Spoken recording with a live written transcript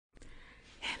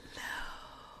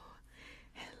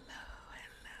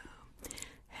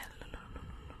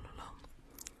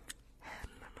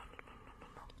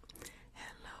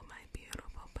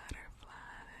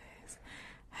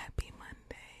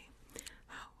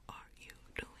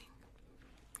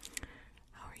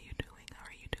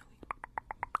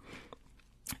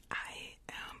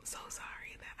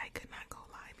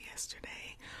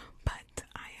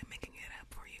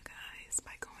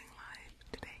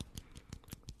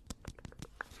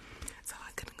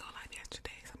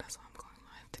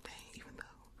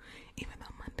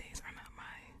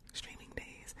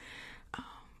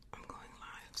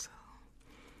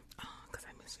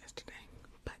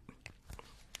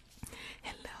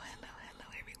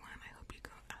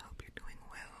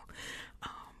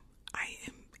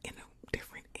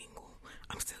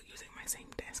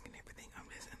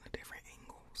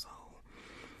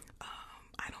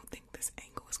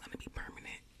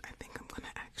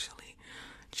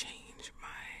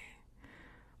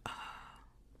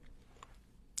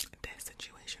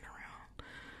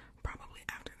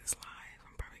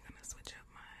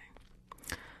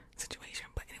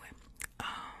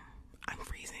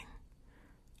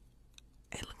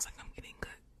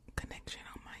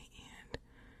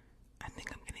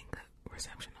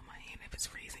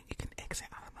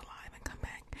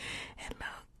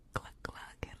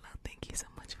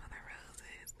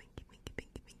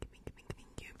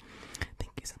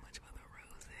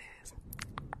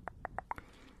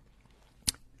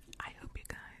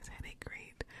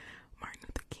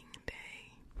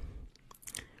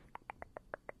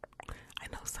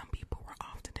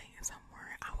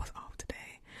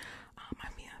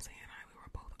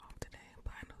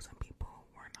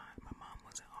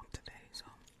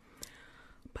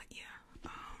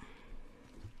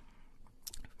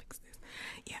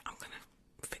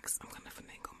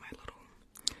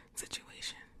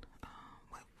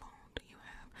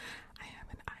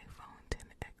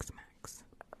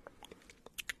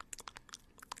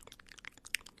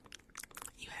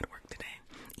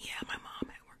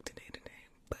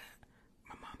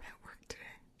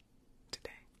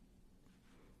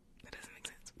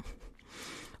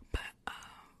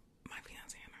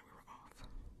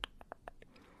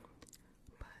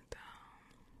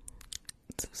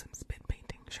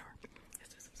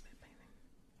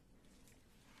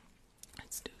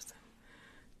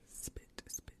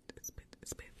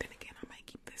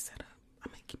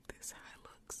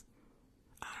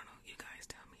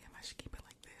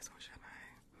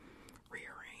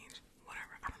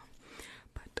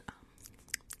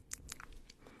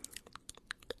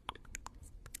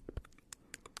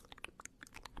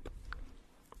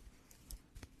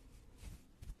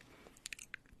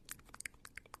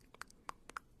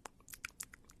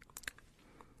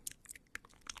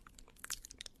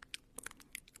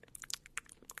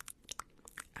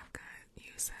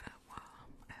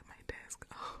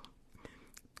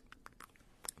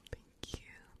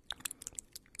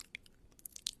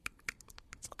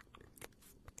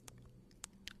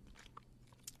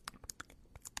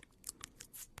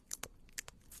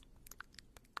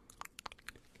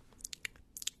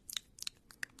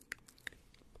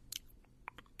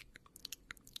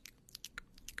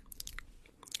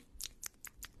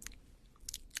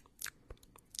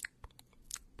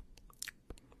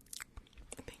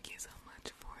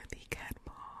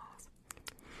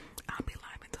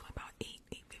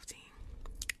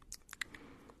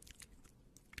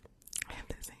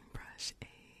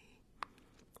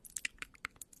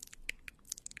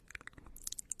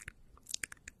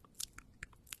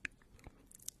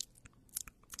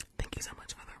you so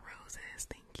much for the roses.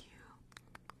 Thank you.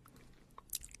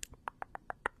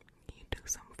 You do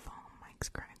some foam mic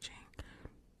scratching.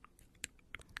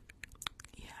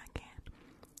 Yeah, I can.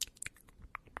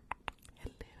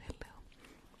 Hello, hello.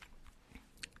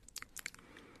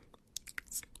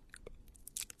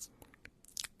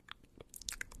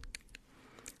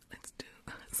 Let's do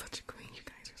such a queen. You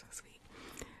guys are so sweet.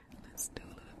 Let's do a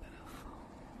little bit of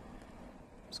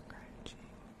foam scratching.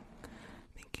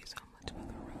 Thank you so much for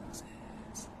the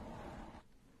roses.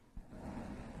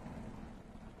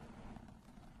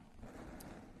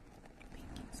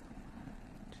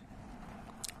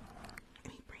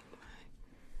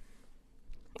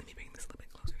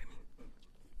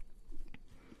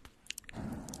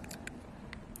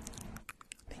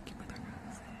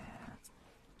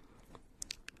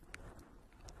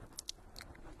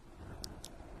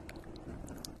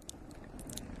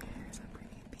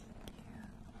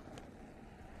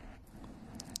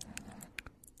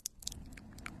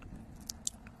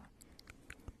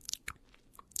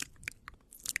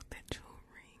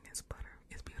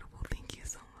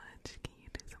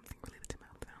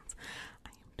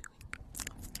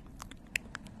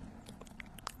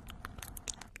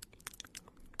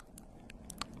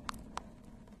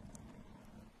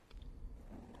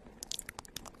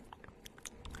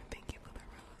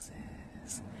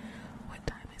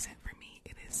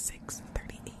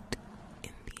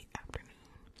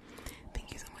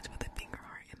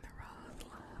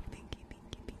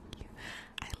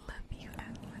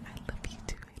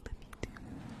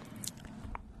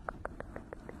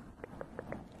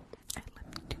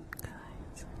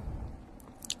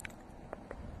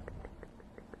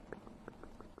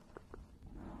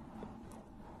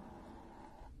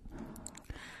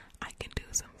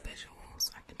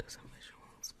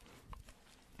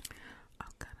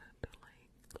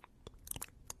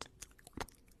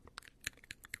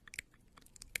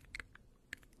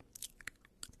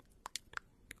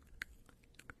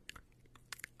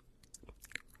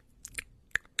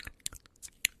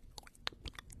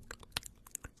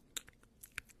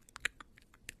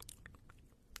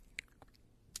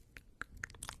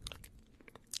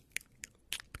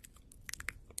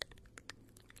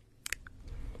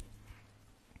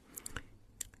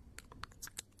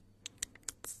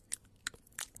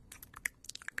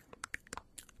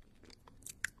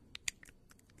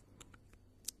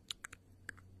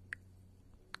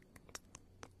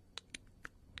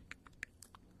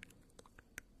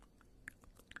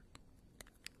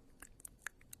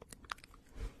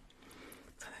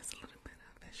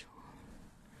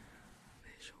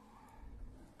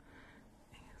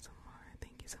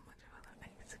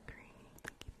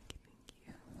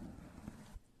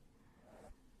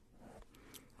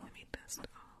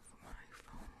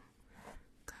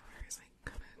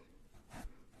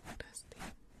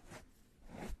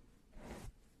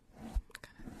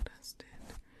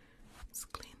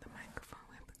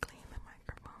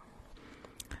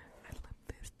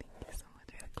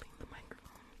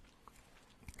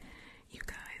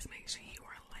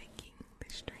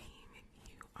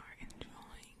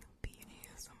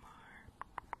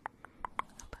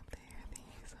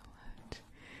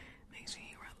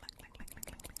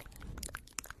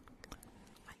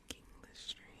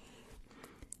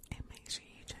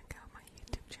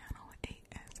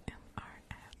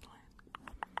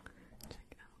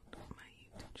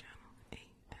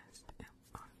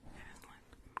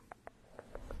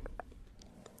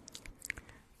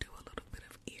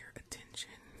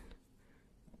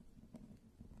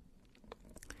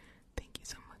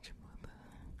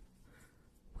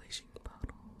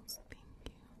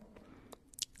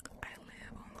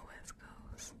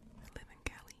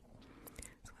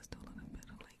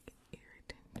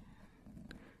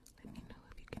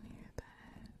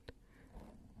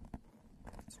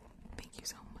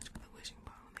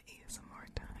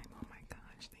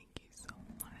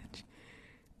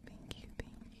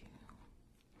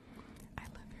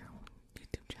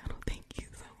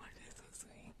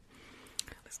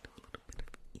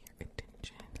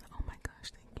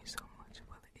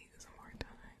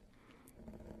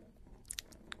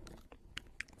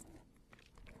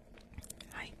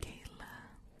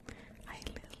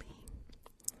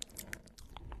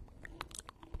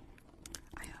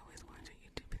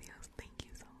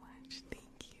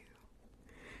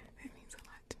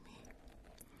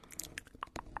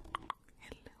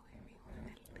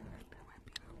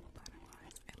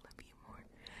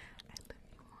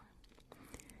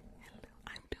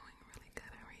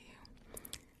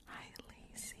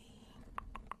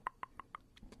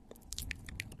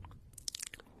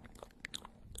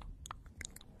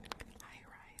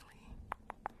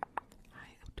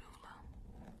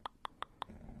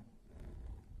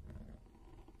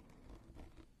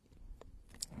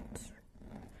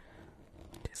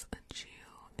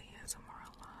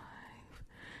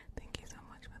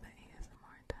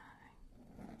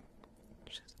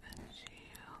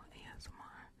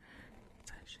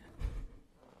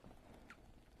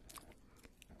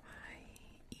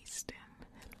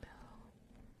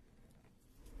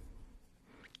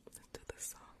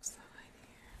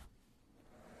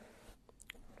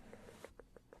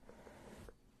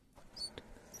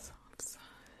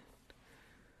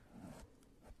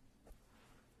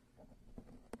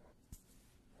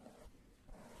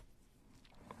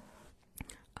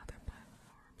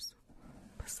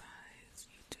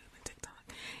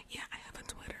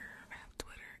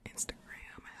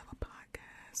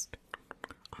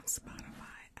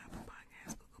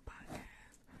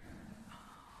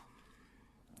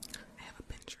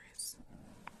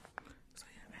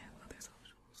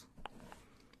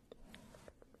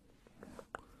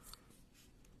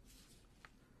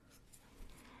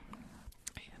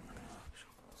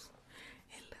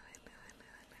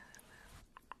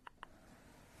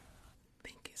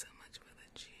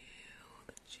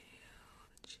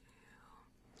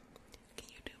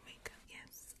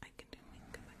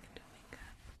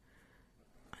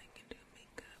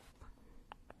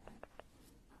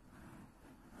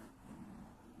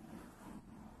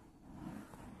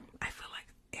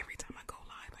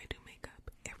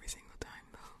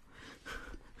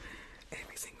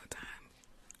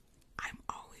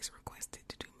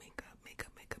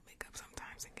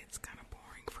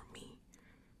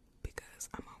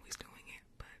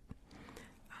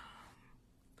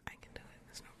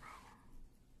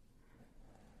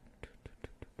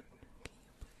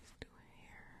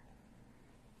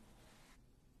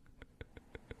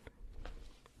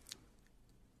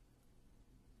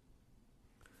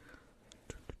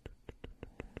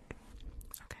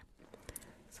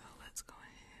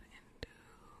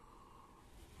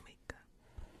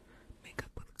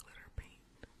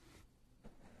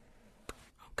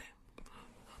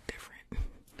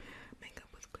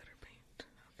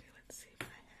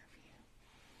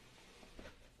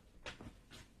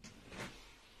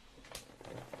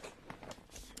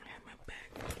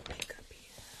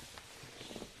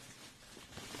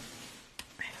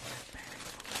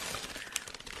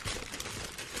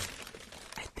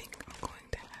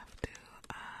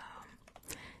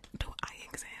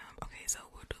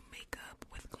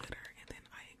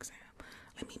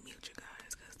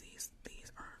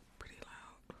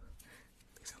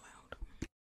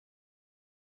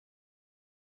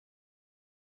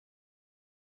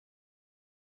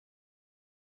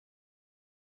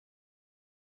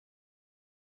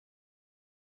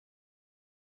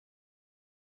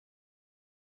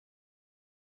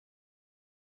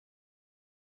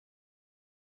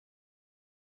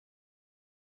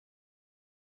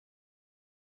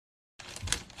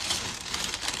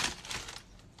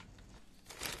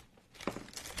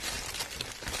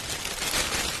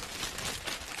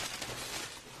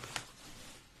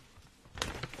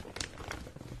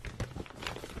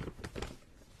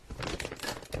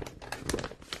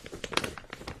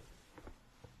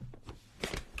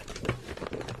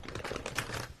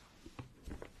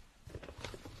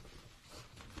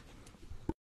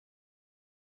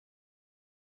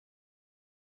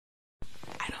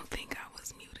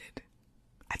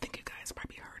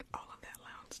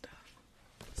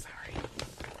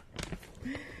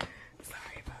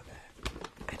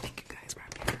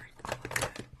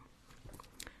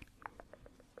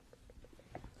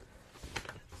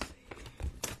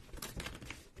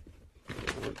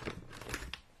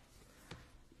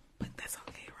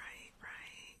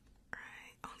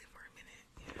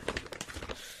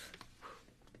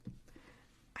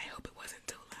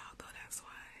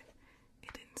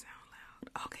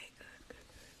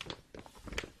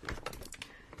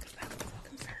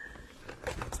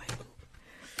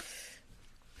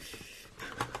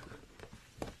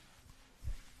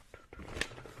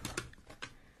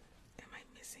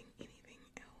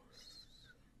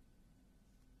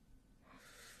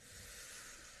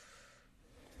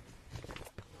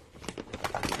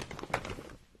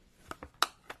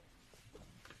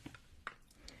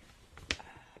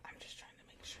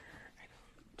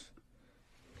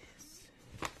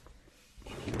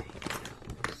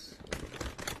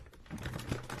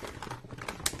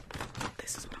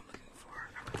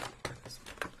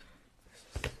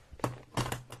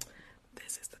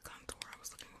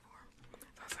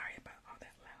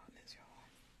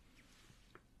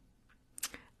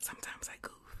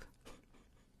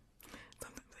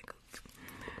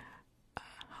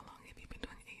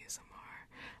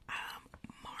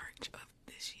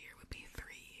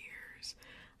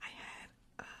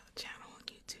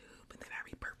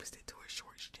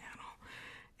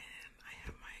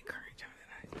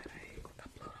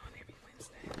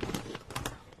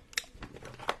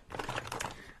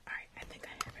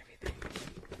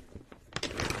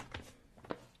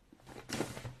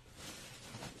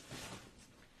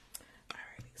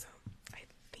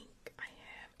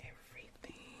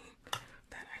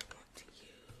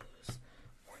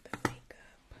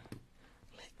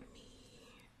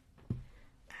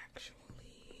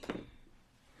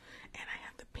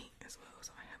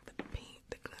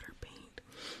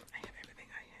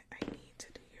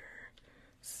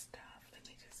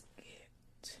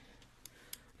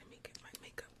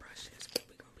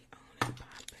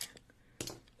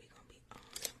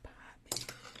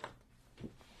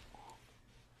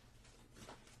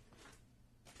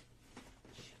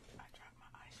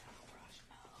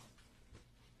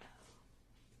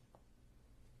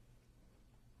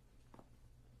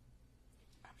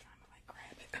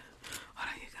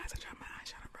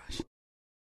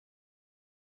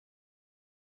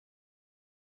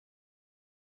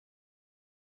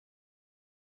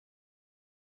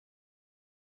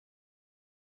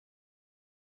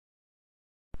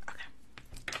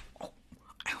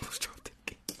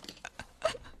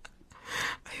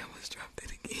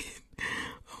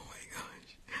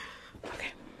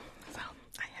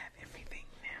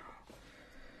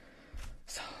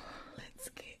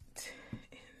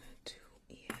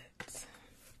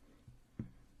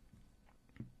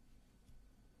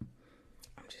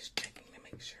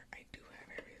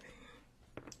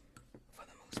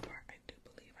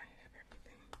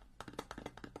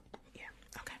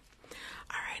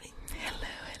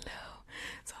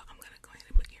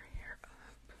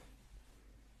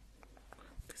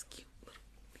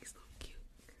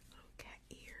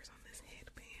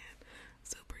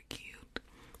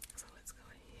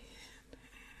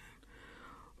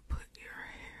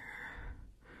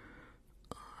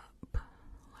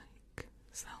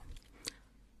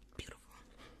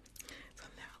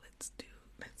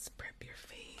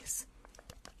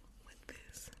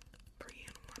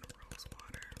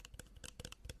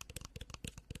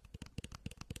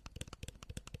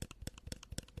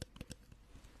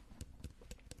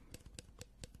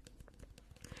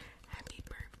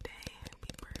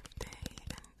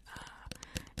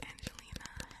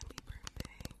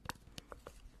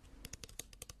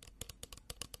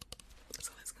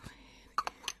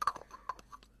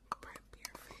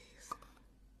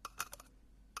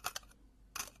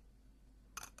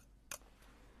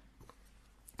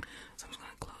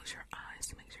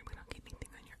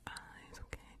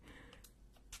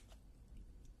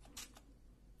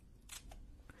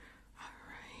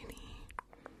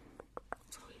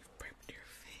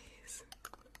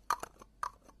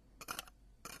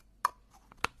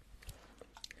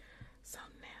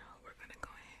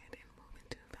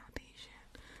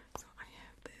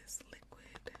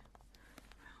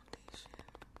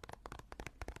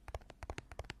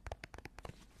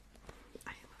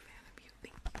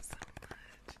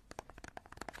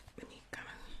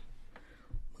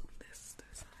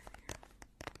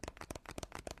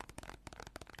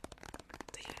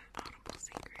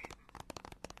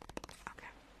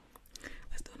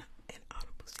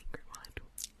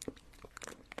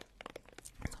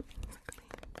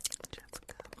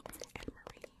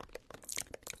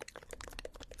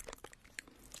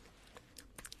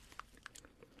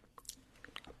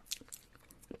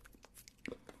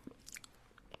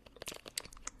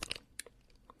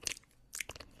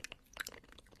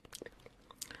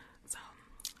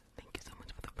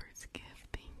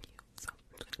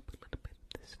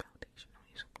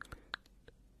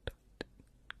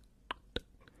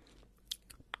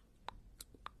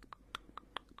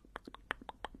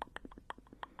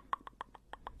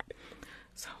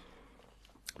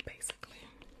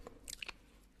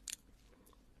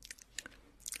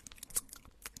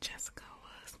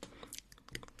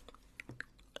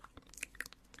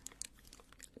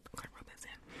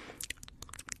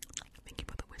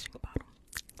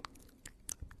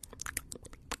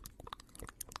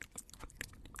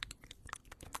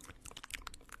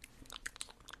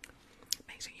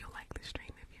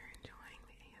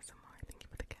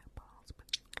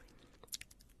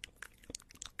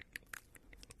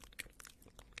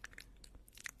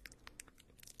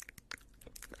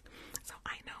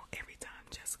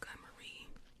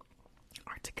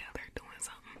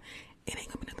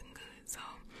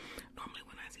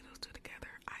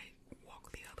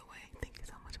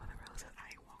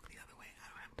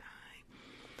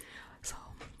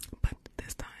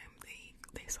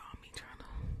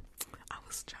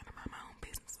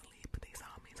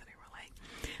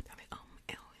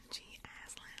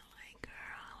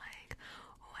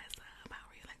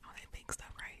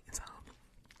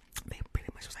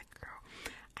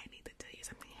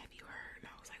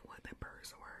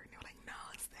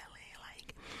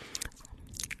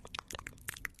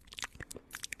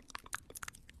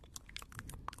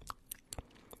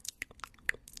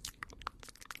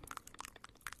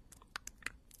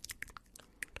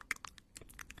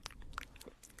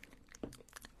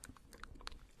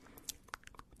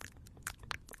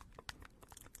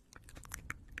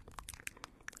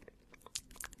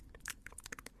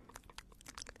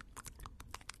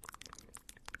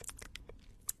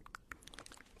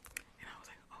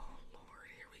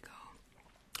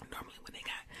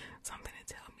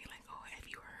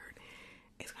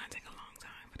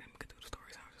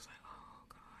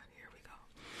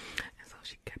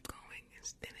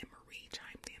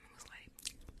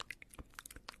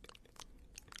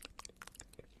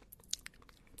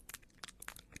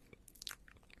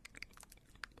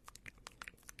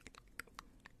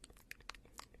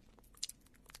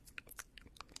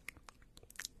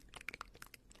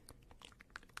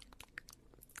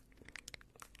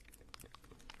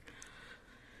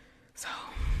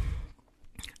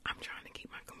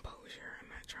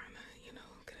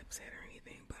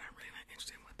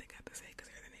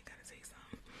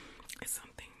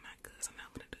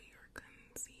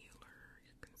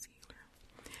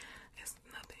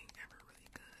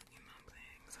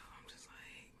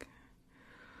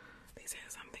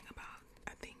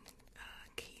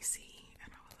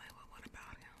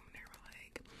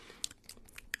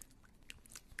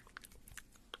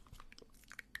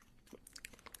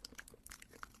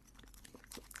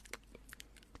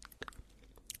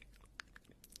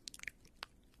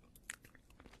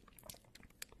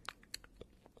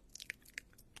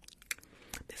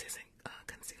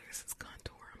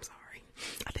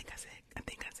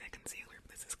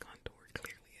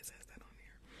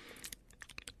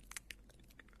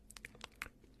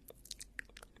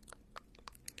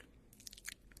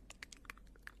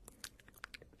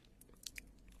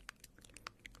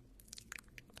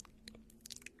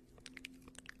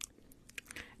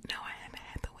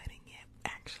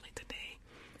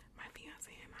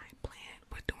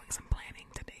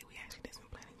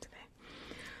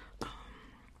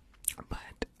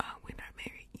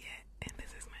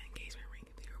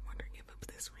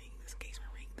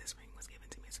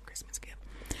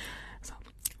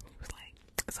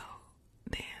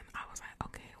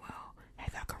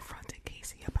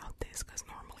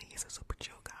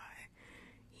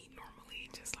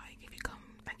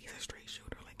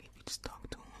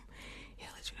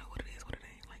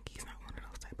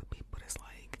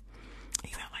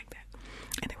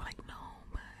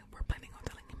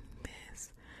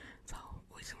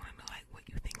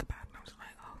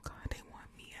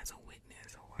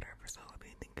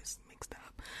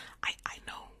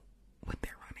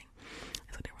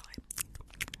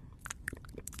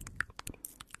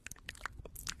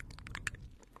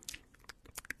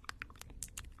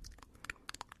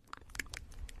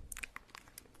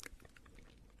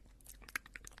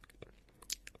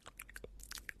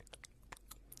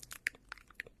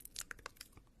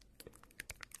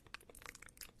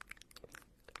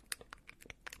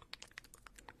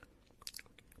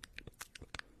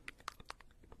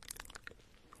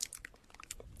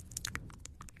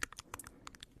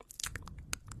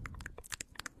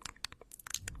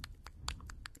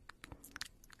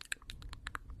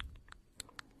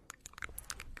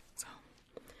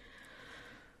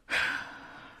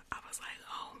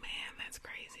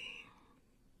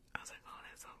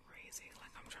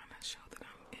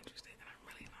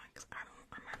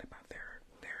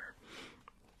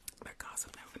 So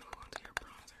now we're gonna move on to your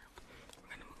bronzer. We're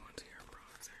gonna move on to your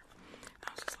bronzer. I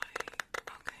was just like,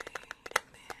 okay. And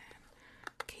then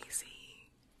Casey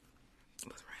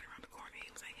was right around the corner. He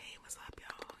was like, hey, what's up,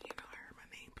 y'all? You know, I heard my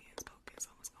name being spoken,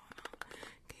 so what's going on?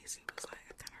 Casey was like,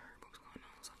 I kind of heard what was going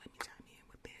on, so let me chime in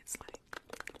with this. Like,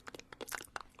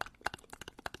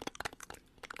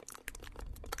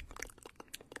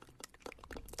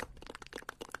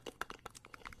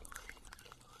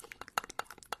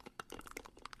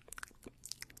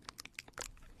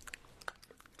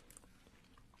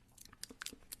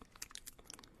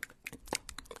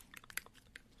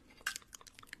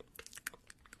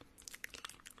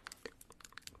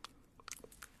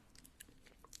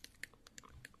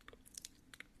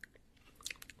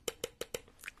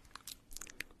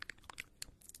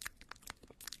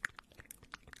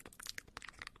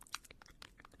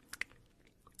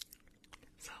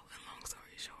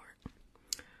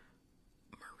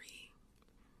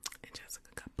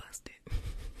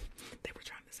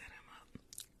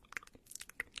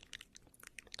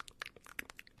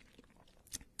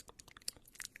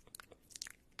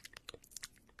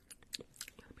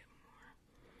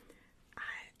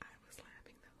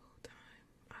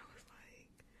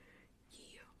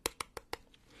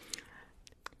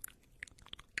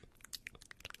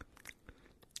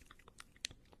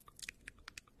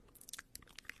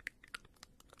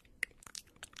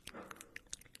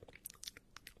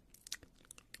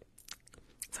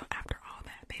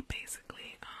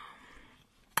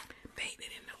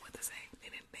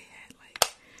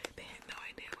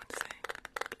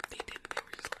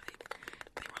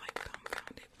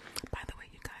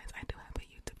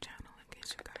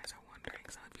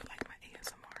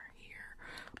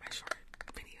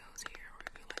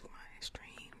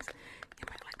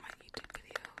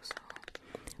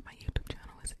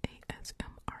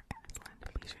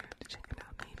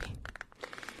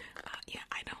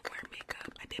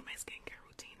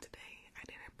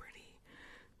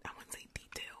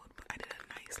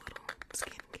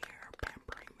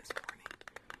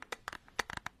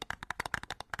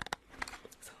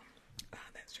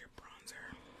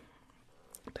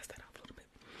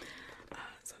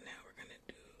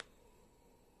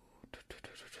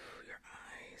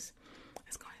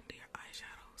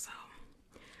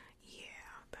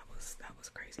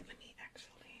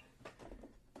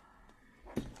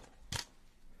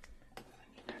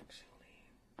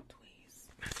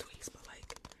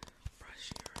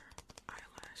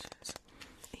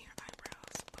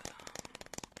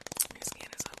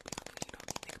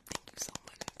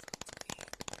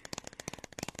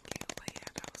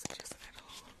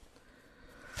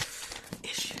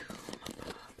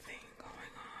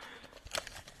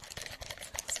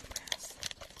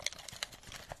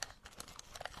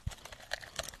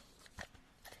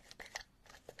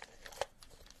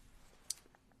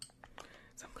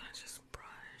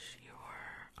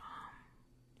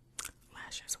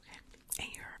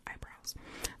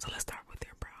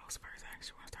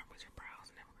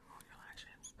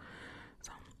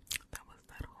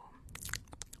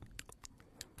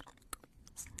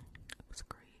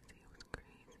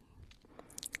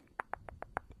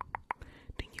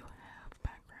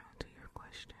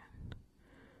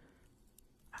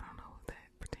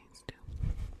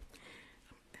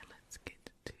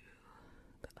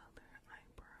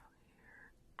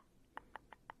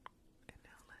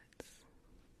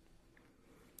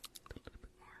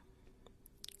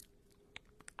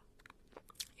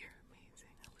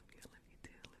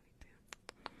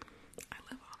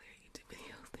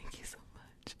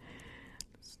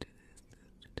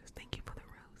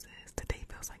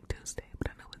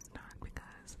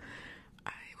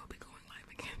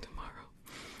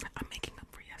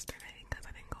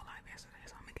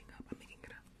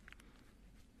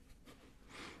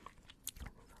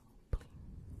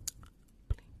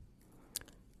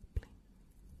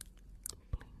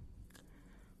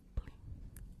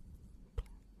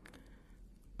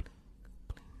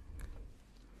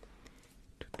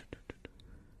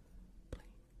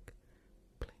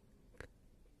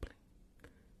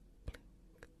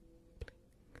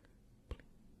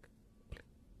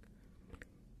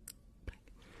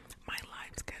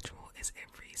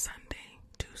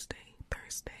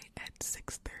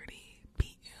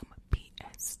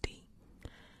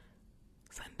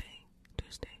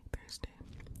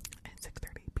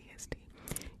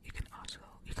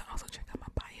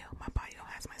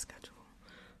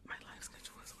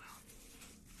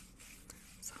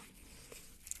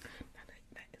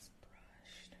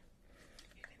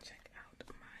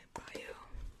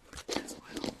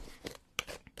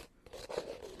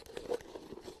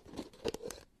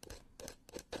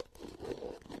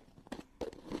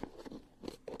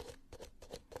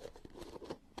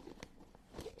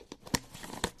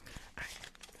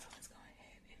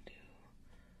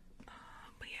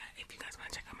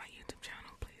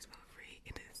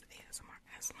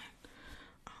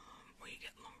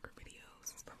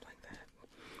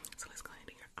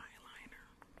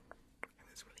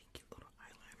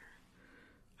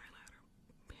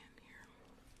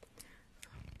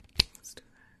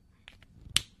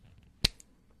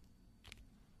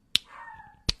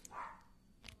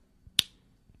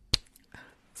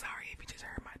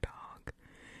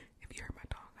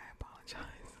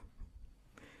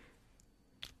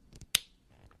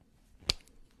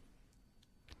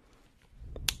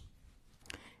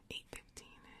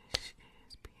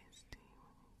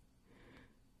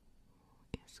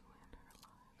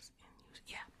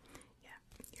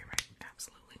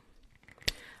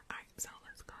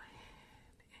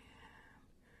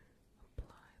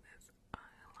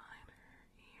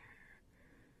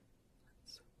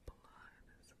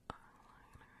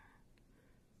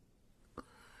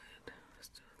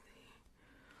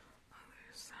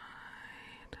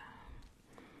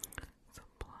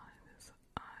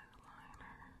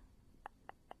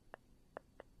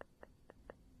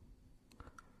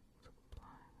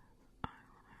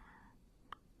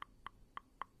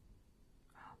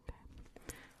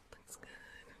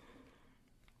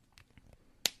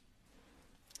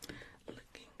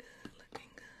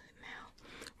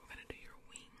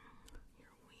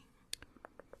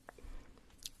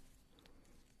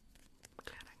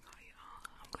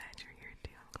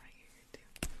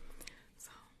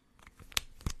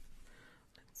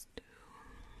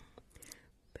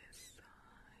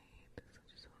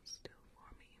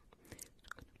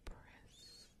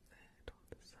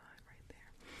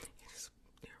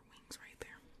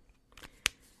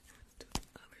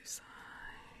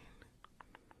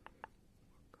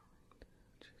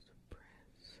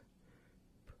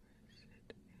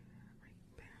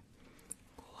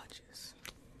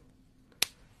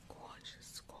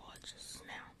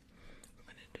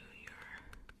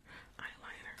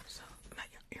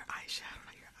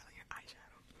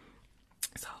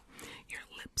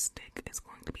 lipstick is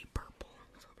going to be purple.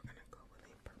 So we're gonna go with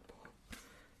a purple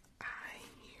eye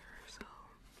here. So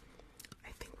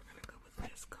I think we're gonna go with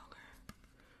this color.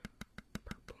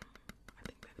 Purple. I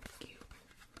think that'd be cute.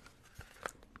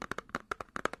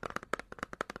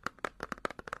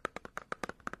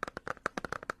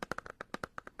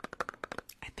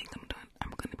 I think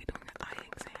I'm gonna be doing an eye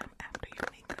exam after your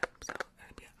makeup. So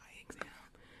it'll be an eye exam.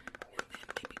 And then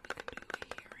maybe we can do a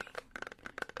hearing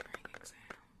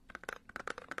exam.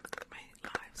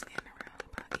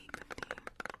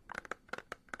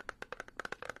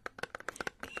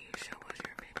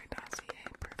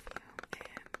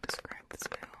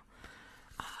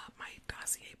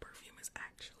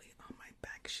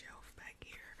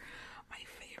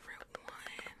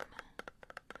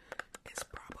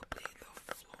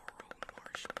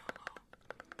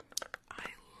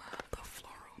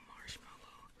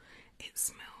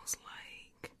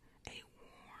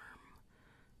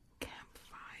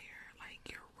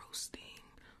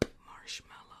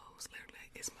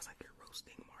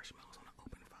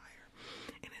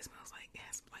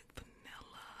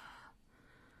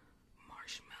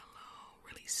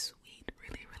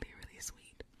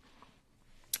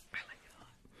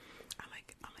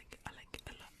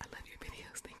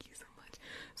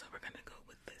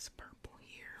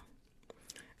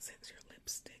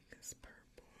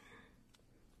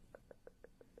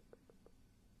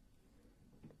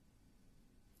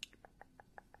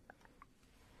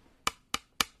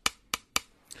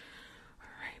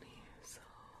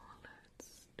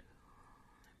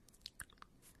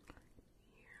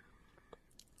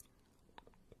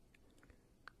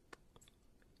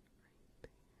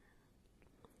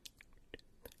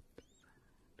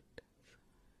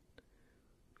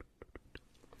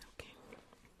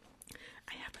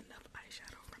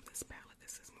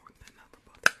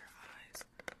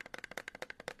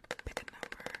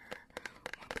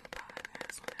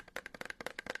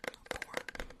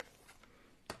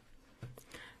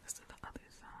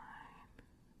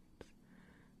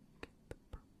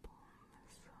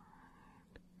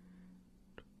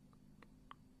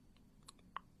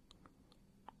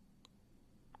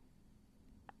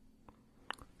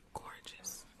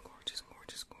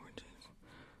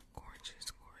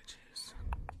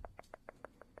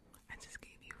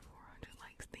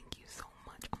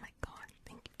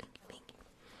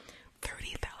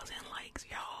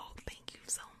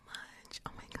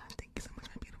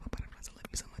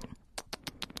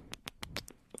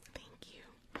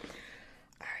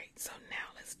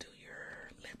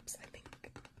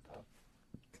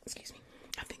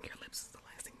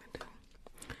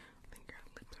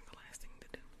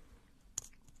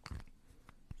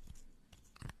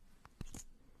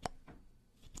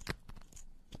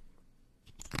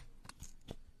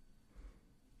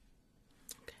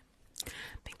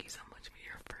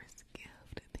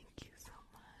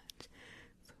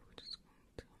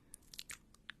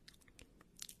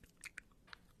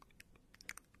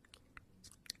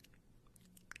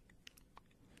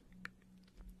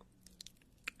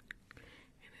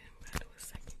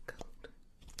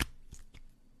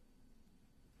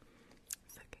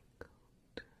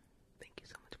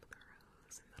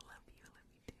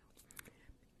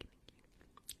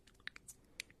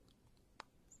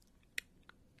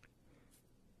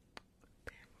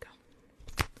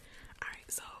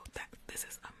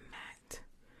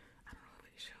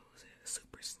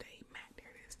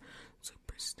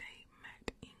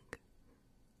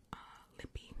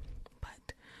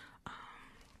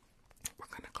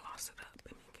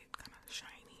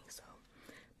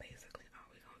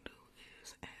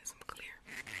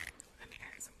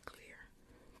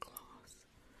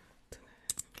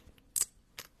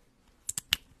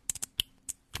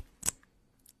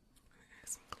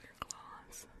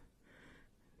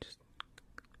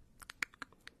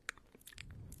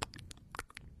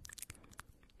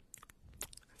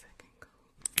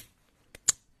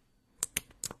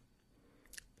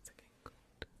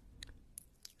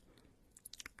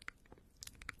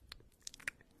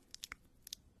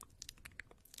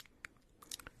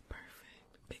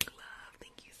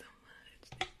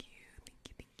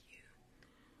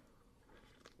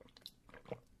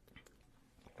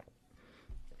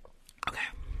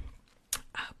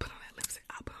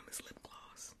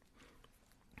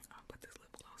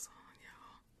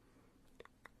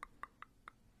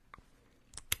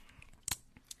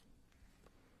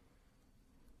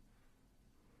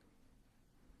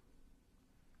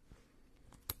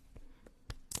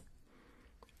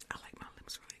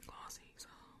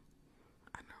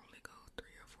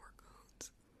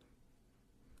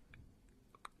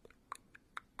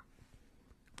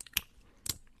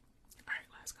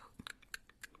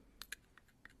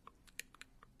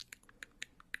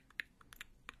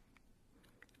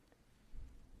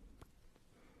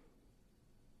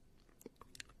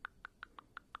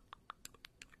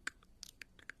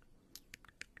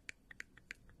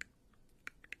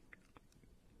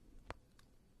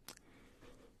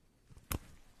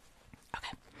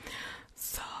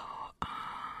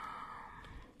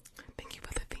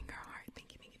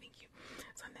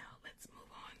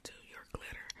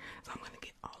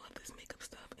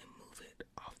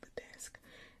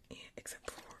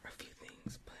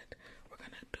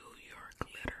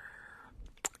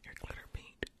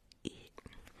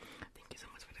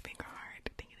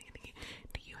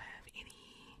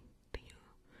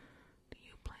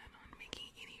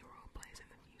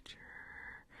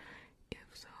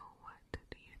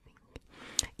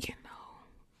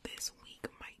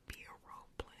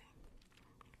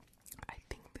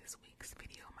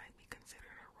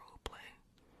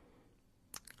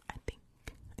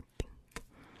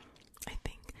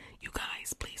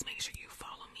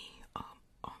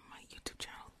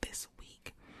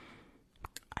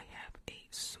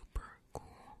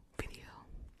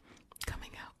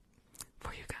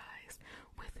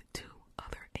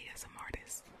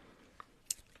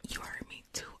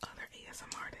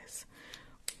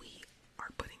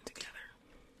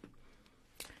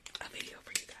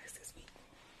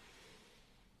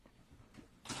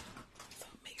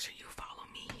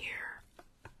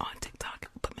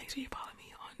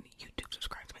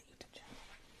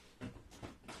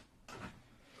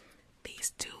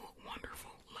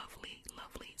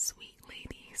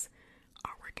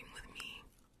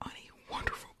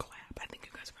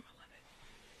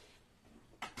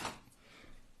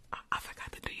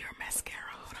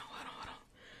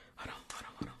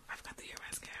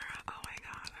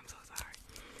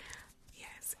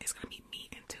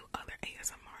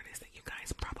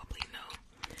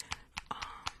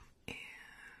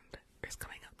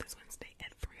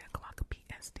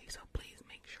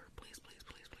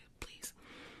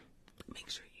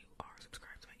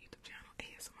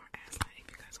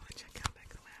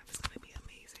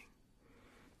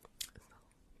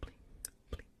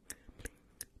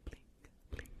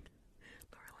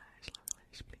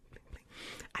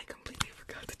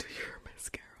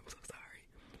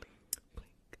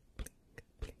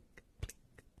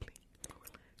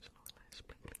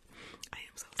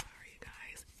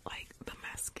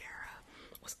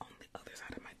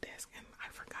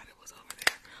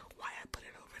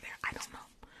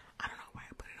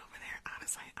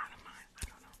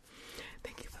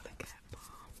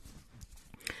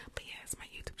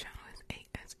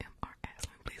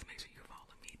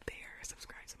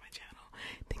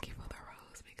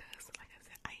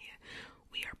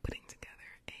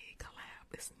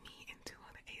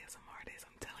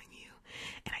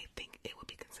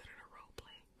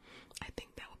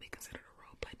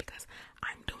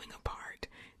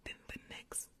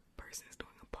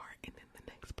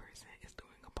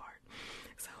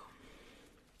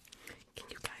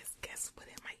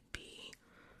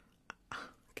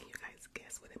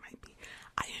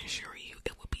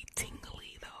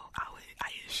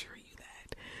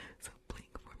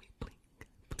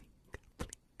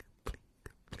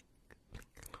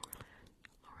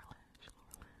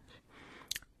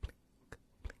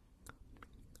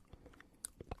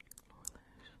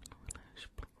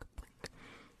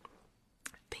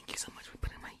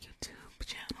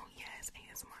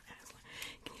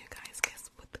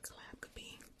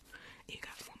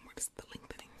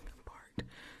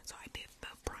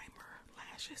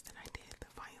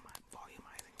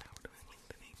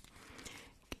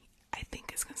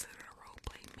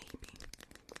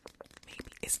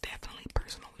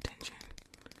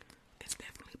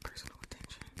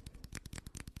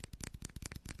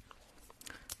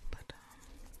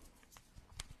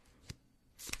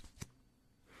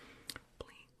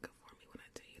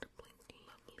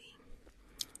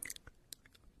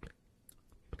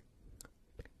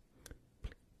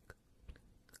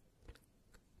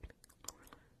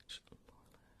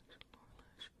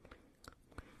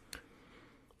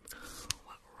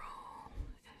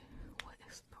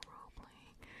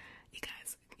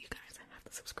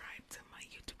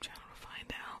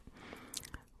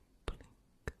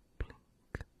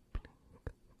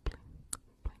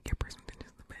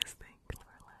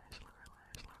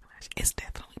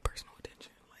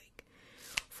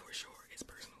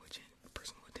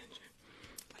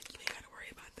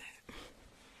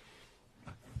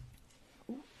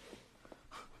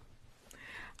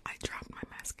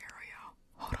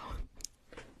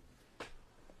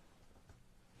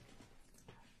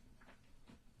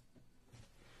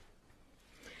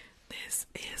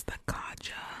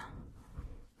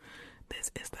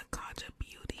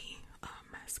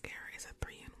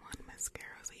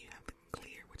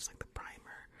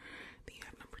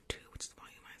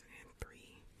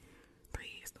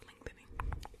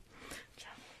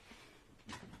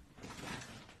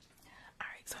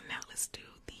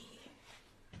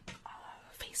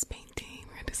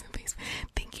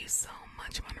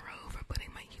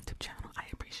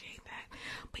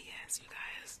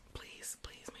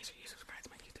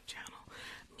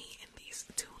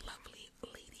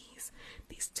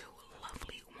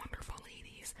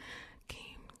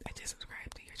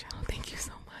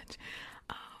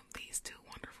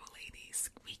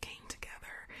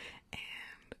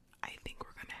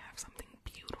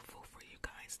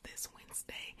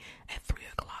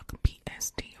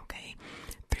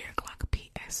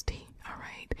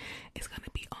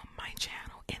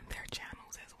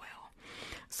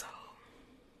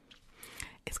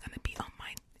 is gonna be on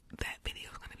that video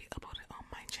is gonna be uploaded on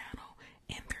my channel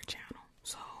and their channel.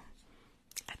 So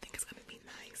I think it's gonna be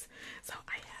nice. So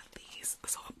I have these.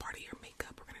 So a part of your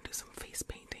makeup, we're gonna do some face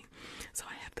painting. So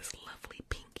I have this lovely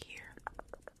pink here.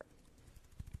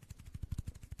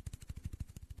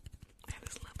 I have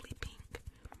this lovely pink.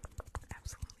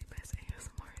 Absolutely best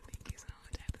ASMR. Thank you so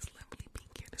much. I have this lovely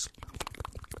pink here.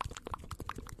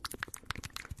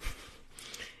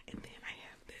 And then I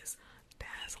have this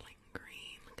dazzling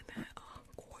green. Look at that. Oh,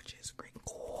 gorgeous green.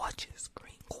 Gorgeous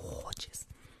green. Gorgeous.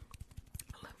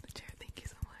 I love the chair. Thank you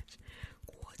so much.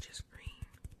 Gorgeous green.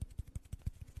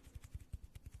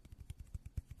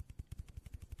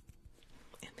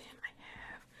 And then I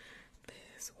have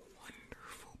this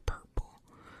wonderful purple.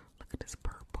 Look at this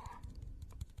purple.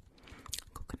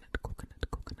 Coconut, coconut,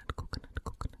 coconut, coconut,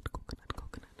 coconut, coconut,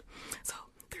 coconut. So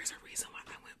there's a reason why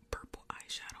I went purple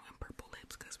eyeshadow and purple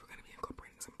lips, because we're going to be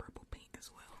incorporating some purple paint as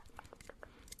well.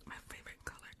 My favorite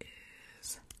color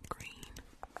is green.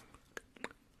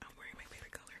 I'm wearing my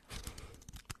favorite color.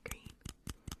 Green.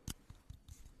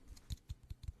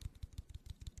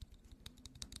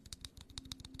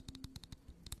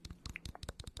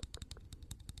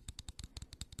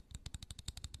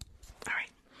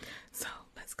 Alright, so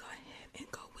let's go ahead and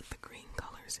go with the green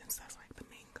color since that's like the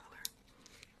main color.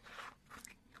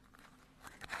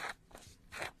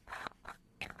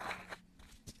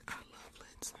 I love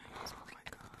lid sounds. Oh my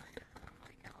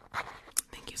god.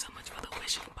 Thank you so much for the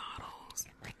wishing bottles.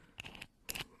 Thank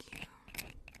you.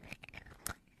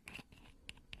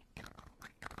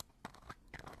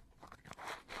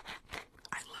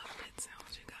 I love lid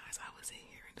sounds, you guys. I would sit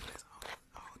here and do this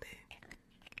all day.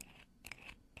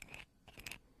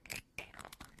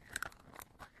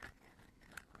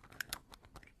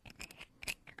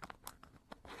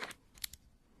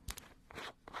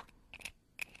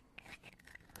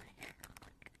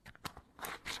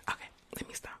 Okay, let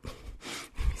me stop. Let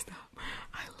me stop.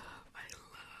 I love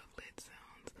lid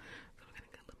sounds. So we're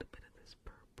gonna get a little bit of this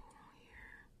purple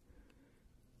here.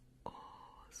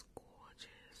 Oh, it's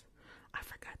gorgeous. I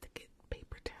forgot to get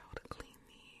paper towel to clean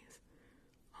these.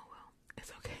 Oh well,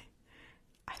 it's okay.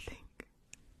 I think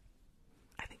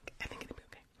it'll be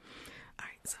okay.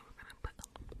 Alright, so we're gonna put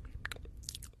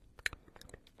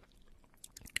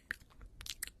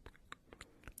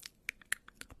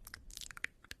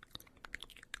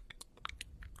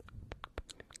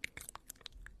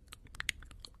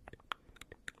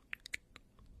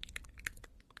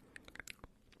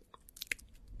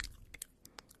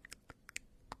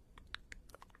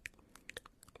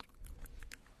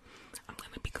I'm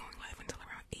gonna be going live until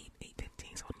around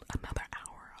 8:15, so another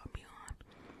hour I'll be on.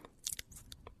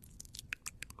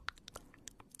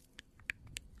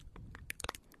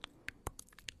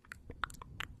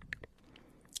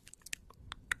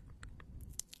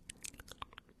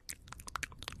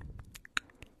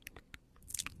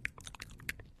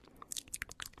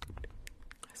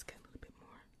 Let's get a little bit more.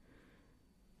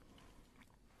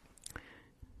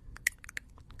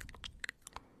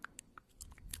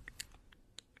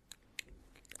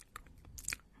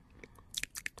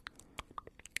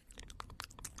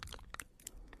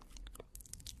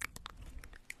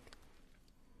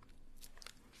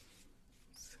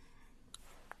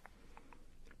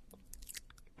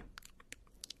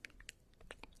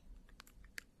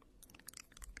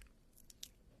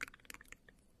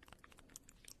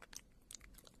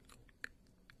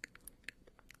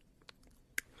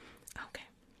 Okay,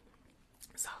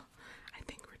 so I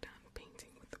think we're done painting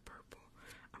with the purple.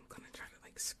 I'm gonna try to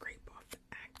like scrape off the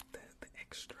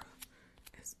extra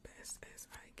as best as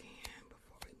I can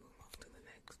before we move on to the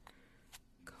next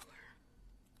color,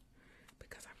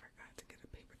 because I forgot to get a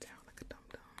paper towel like a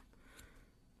dum-dum.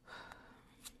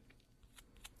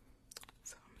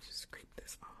 So I'm gonna just scrape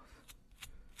this off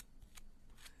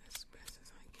as best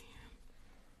as I can.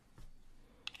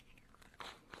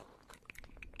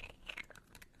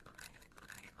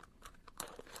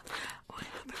 Well,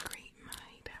 have a great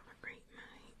night. Have a great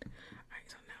night. Alright,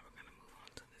 so now we're gonna move on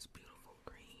to this beautiful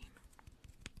green.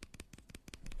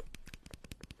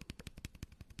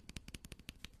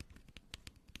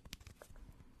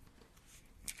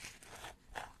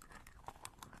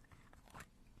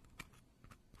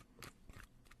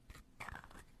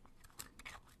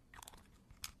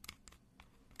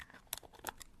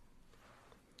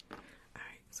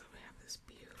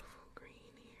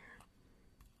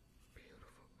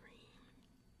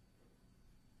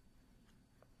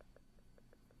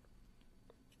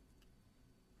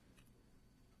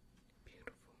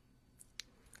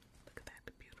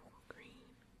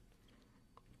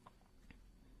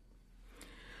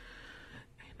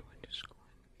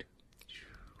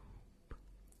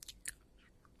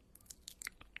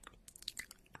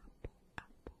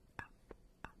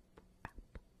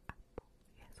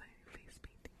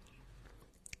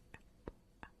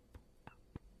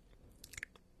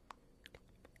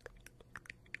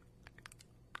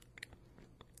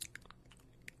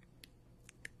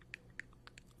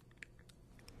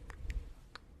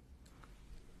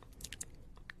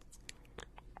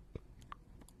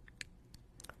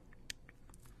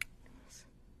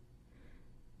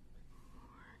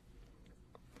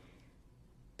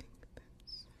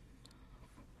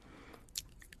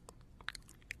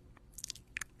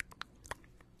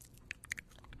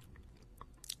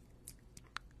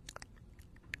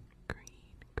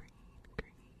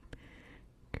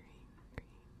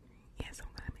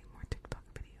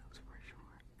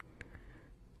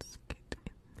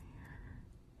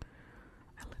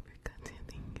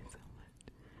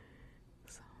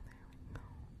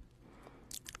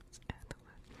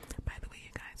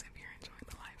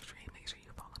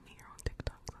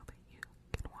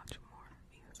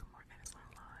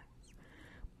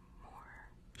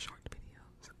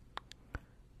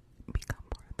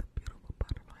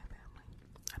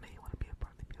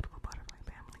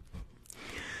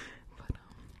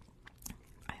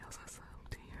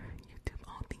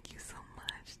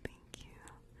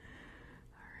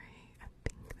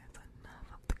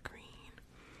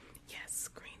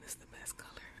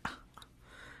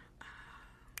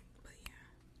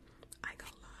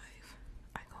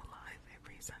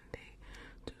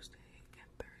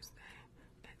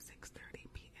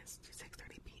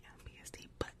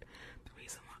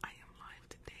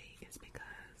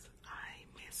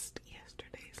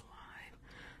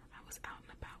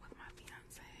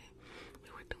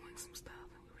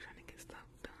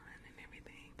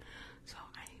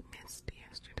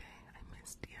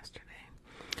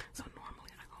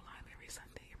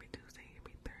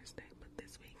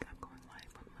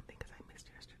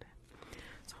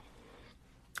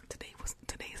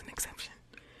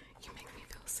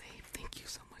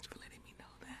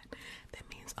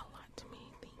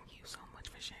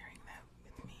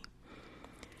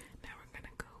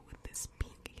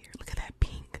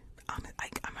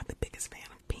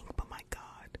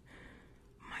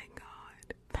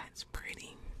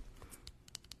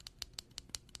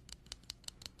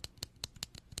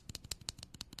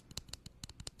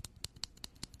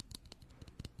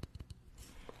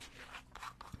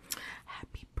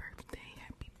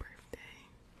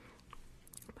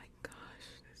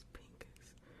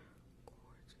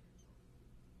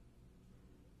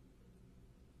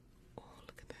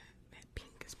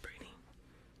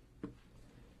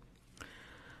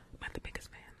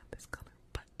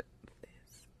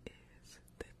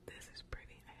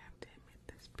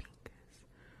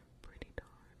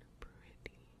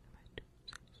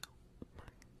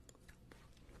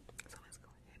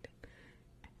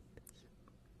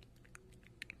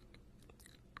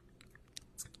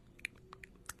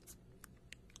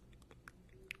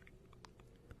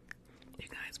 You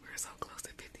guys, we're so close to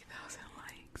 50,000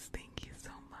 likes. Thank you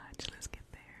so much. Let's get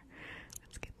there.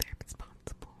 Let's get there if it's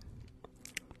possible.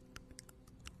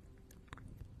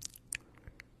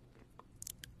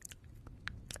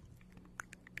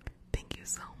 Thank you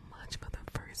so much for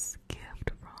the first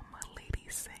gift from Lady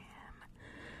Sam.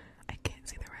 I can't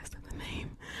see the rest of the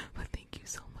name, but thank you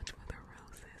so much for the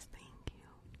roses. Thank you.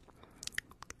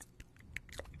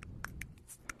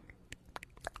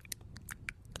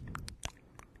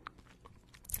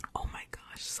 Oh my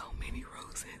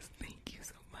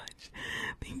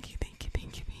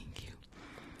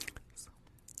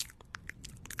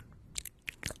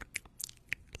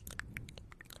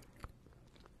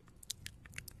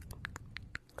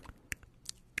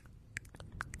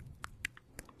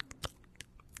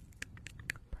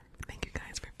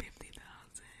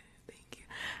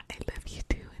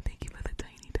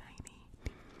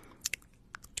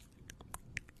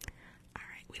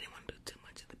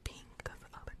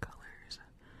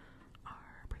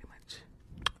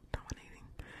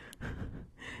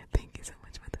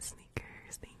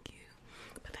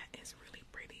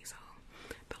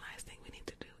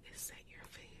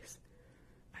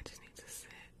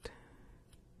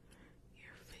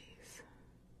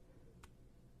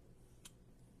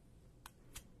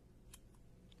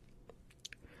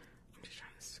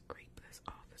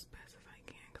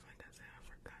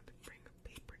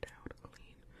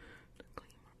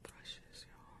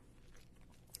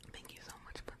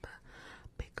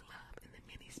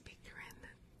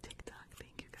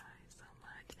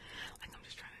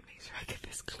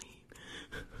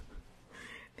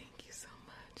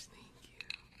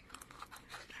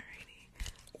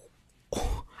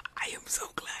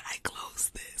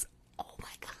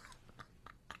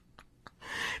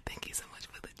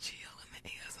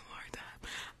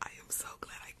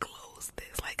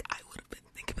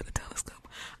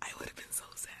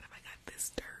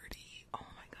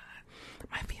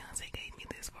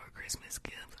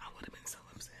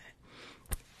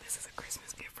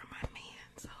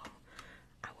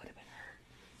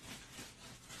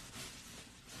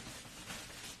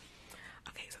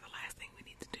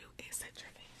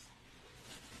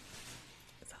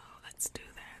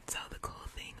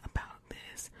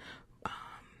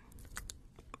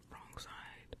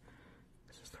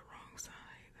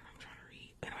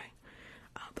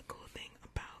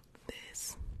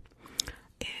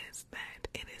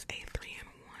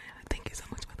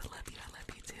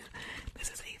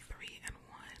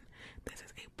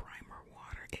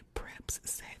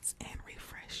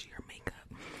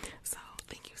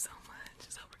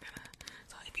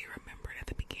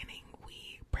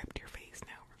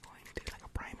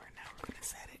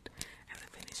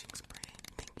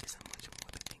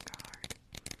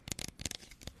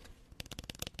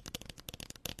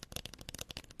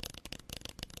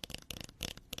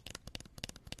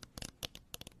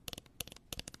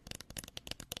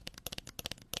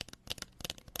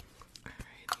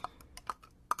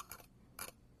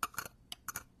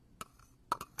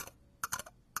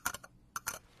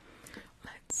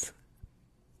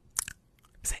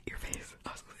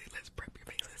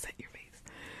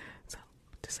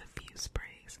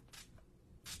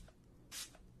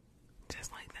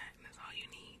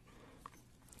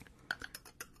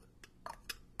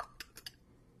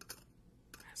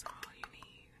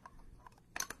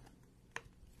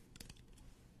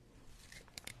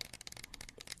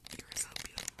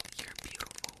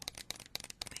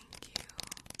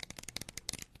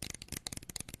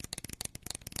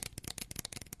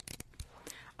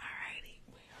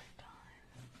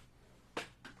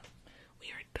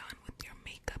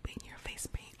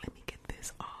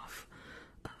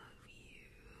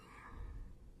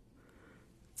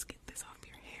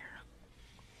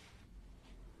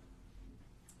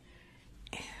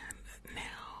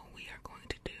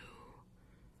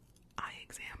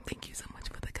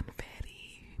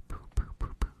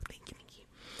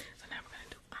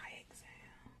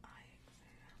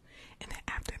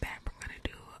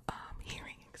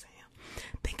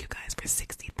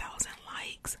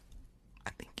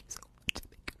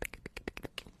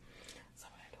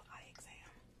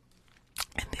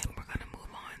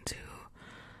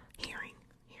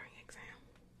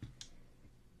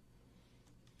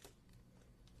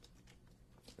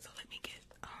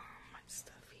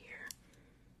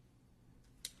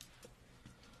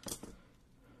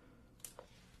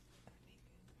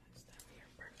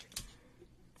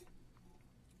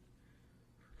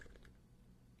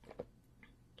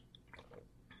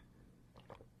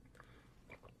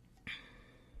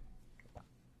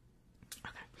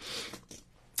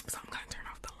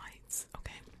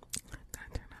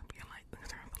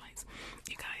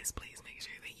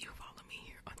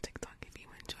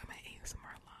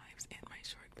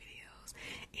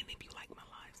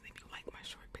my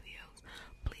short videos,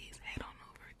 please head on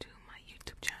over to my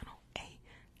YouTube channel,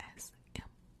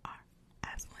 ASMR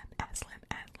Aslin,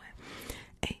 ASMRAZLIN.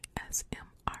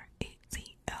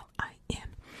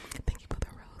 Thank you for the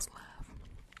rose love.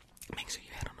 Make sure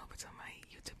you head on over to my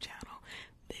YouTube channel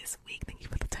this week. Thank you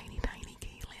for the tiny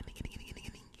Caitlin.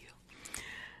 Thank you.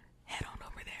 Head on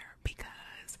over there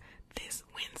because this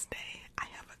Wednesday I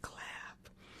have a collab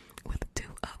with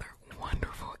two other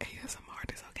wonderful ASMR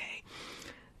artists, okay?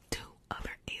 Two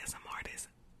other ASMR artists.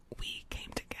 We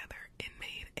came together and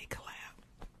made a collab.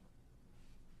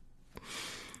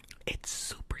 It's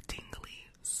super tingly,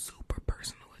 super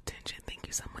personal attention. Thank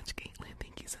you so much, Caitlin.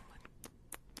 Thank you so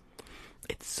much.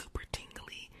 It's super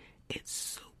tingly. It's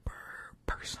super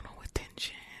personal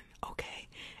attention, okay?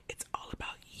 It's all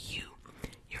about you,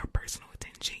 your personal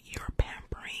attention, your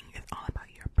pampering. It's all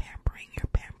about your pampering, your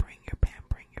pampering, your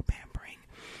pampering, your pampering.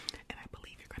 And I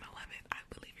believe you're gonna love it. I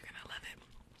believe you're gonna love it.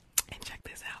 And check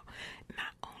this out.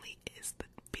 Not only is the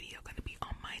video gonna be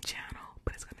on my channel,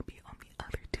 but it's gonna be on the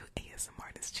other two ASMR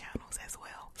artist channels as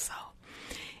well. So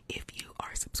if you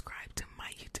are subscribed to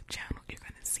my YouTube channel, you're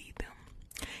gonna see them.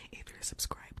 If you're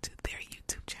subscribed to their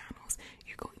YouTube channels,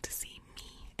 you're going to see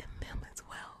me and them as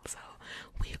well. So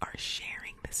we are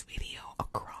sharing this video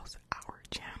across our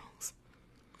channels.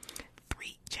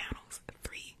 3 channels,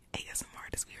 3 ASMR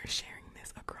artists. We are sharing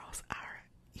this across our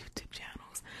YouTube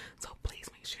channels. So please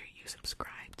make sure you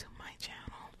subscribe to my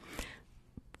channel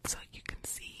so you can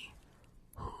see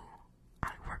who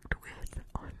I worked with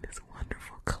on this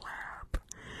wonderful collab.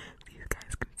 You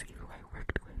guys can see who I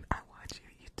worked with. I watch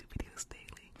your YouTube videos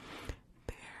daily.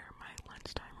 They're my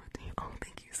lunchtime routine. Oh,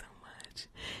 thank you so much.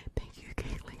 Thank you,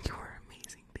 Caitlin. You are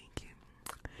amazing. Thank you.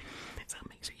 So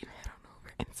make sure you head on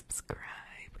over and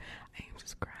subscribe. I am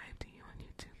subscribed to you on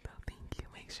YouTube, though. Thank you.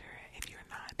 Make sure, if you're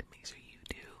not, make sure you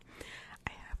do.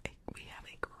 We have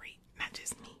a great, not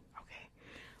just me, okay?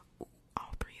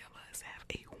 All 3 of us have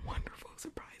a wonderful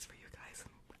surprise for you guys.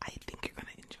 I think you're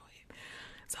gonna enjoy it.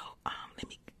 So, let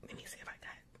me see if I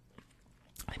got.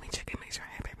 Let me check and make sure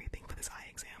I have everything for this eye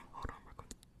exam. Hold on, real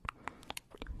quick.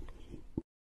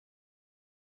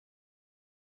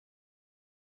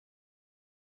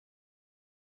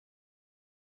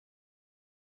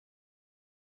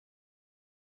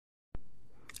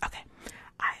 Okay,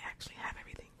 I actually have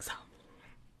everything. So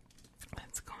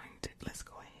let's go ahead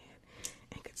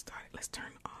and get started. Let's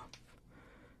turn off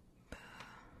the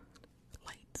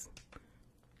lights.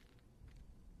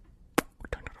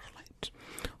 Turn off the lights.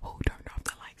 Who turned off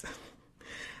the lights?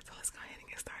 So let's go ahead and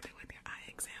get started with your eye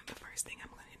exam. The first thing I'm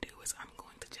going to do is I'm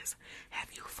going to just have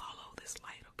you follow this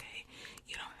light, okay?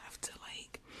 You don't have to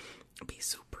like be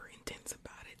super intense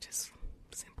about it. Just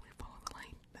simply follow the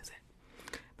light. That's it.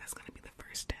 That's going to be the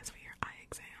first test for your eye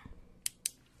exam.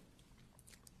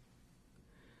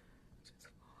 Just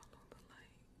follow the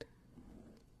light.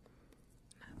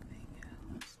 Nothing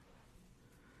else.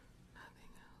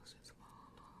 Nothing else. Just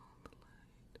follow the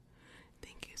light.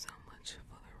 Thank you so much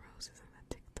for the roses and the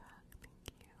TikTok. Thank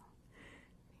you.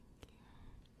 Thank you.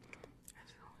 I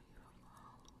just want you to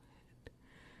follow it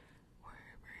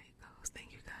wherever it goes.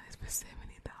 Thank you guys for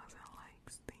 70,000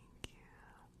 likes. Thank you.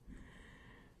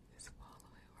 Just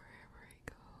follow it wherever it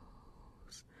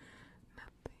goes.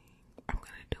 Nothing. I'm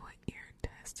gonna do an ear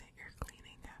test and ear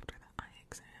cleaning after the eye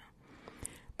exam.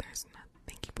 There's nothing.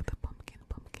 Thank you for the pumpkin.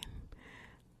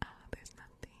 There's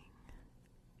nothing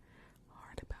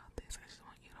hard about this. I just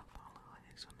want you to follow it.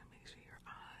 I just want to make sure your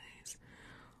eyes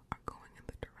are going in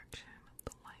the direction of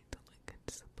the light like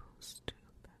it's supposed to.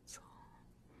 That's all.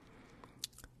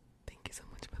 Thank you so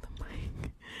much for the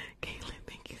mic. Caitlin,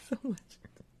 thank you so much.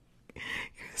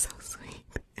 You're so sweet.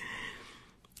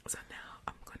 So now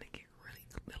I'm going to get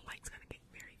the light's going to get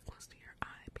very close to your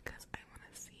eye because I want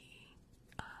to see,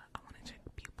 I want to check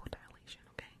pupil dilation.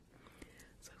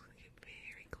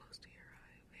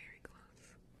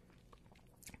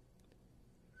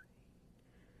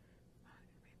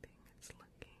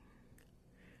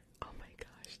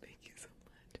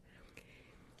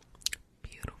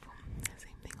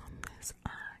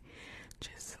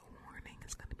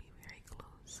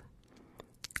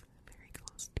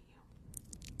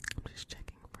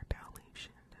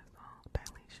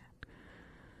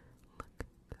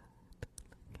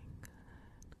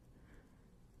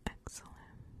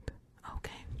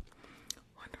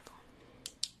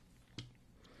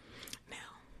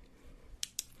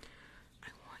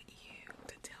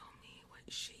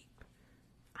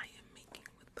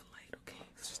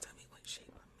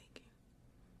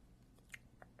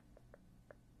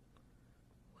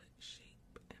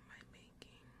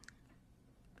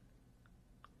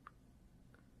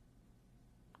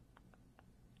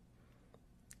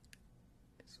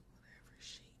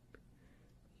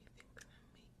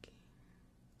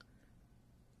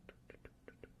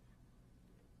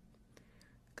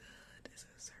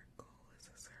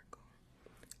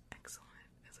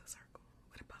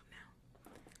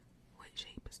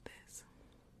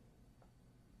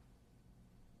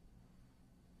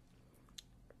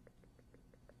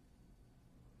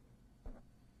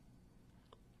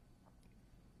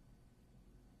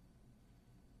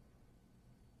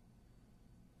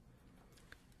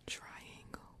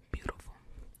 Triangle. Beautiful.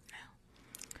 Now,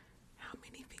 how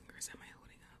many fingers am I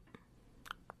holding up?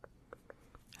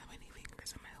 How many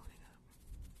fingers am I holding up?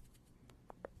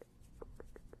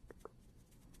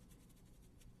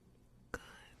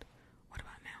 Good. What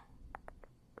about now?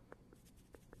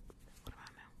 What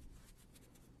about now?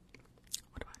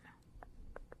 What about now?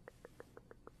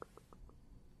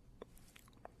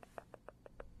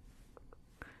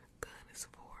 Good. It's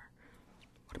 4.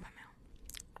 What about now?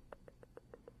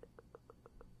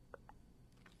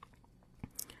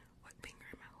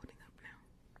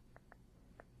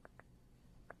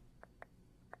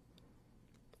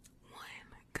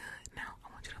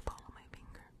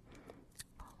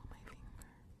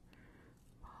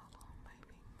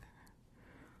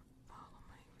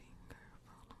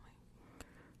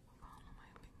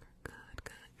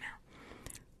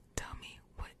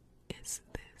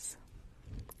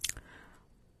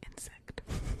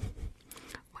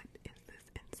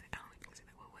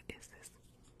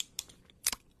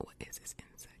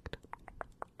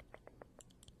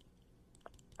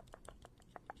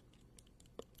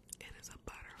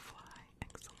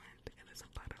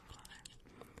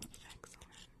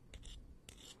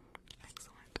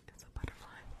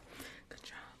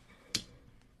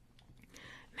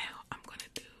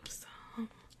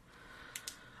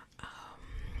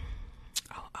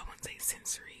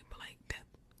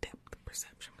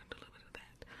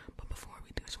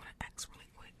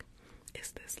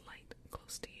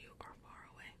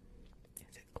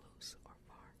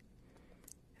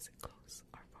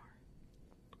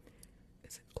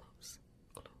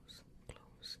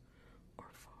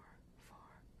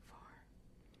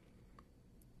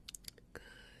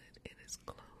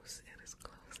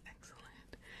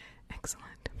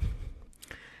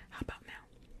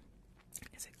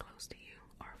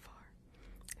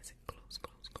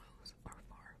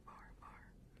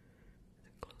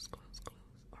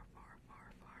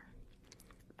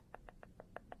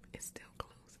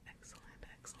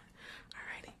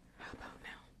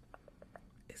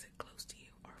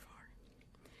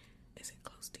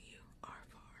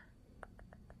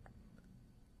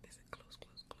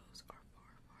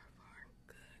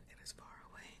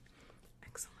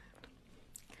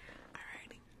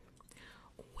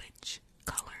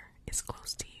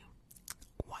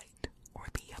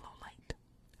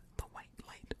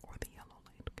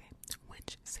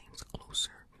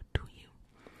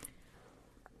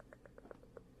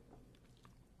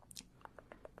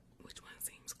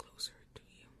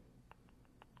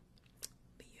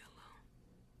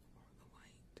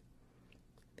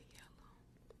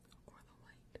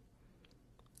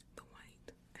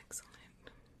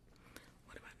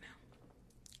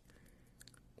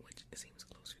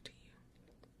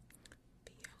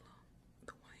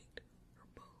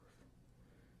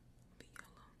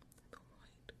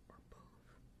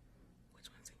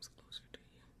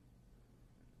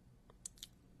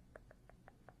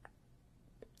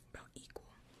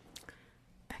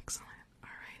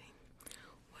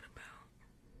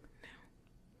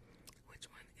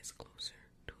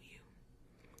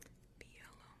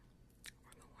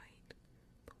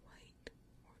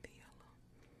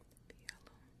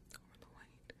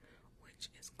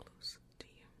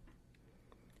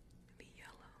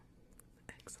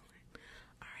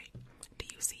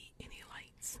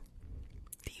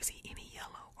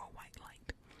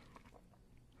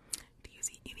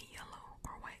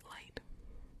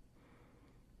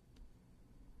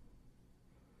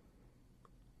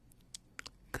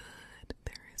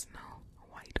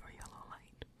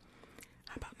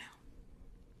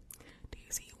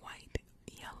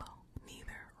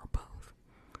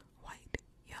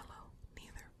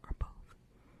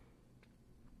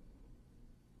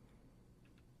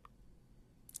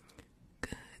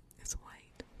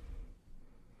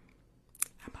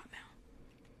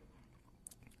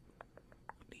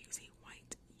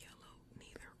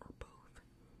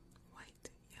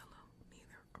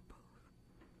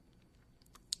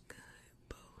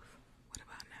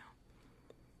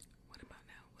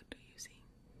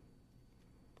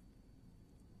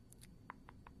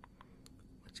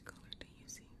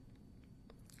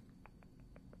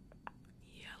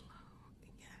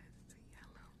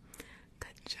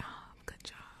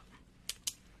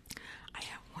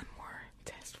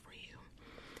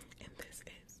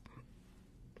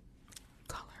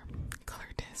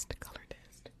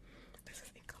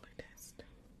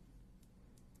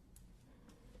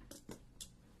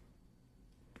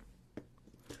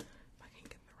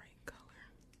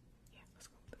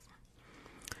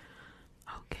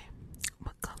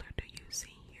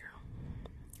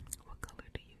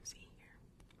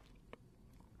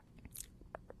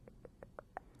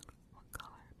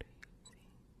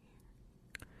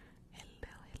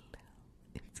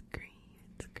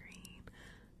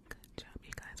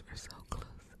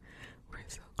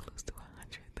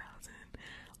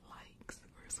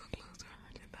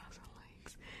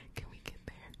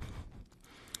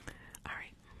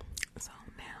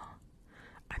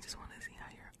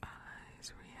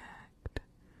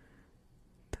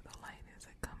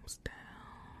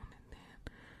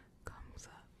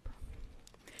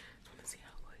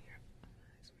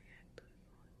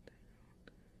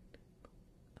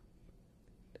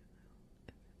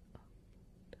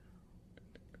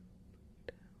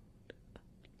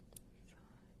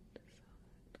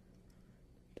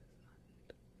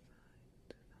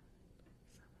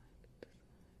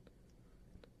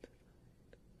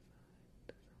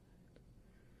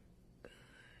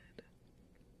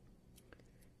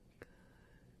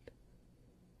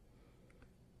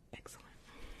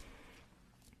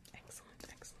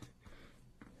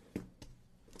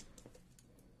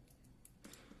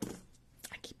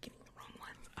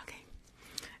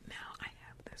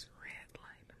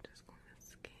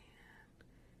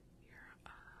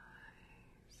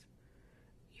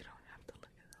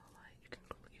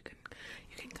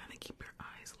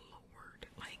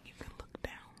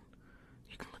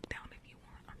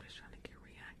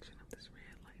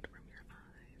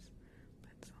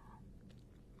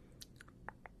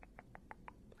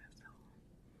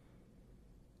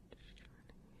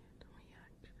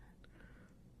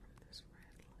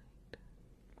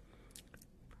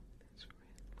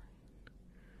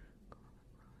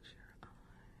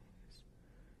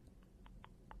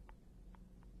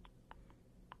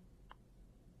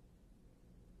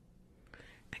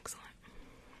 Excellent.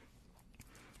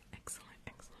 Excellent,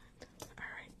 excellent.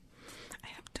 Alright. I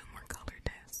have two more color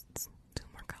tests. Two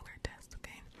more color tests,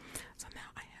 okay? So now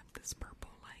I have this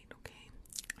purple light, okay?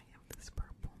 I have this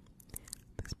purple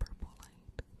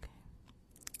light, okay?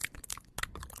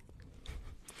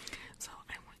 So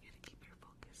I want you to keep your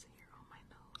focus here on my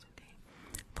nose, okay?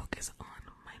 Focus on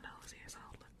my nose here. So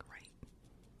look right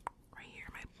here,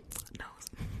 my nose.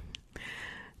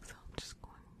 So I'm just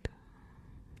going to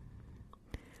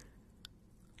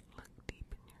look deep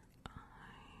in your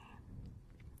eye.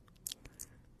 It's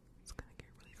gonna get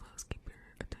really close. Keep your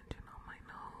attention on my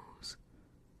nose.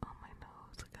 On my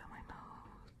nose. Look at my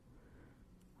nose.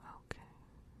 Okay.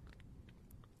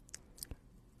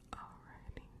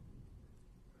 Alrighty.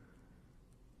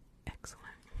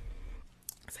 Excellent.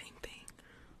 Same thing.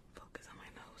 Focus on my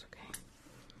nose, okay?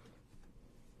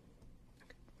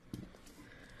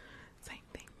 Same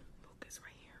thing. Focus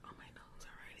right here on my nose,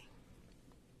 alrighty?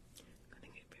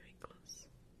 Gonna get very close.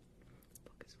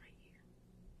 Focus right here.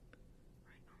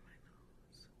 Right on my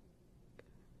nose.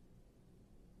 Good.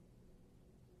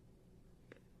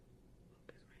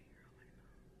 Focus right here on my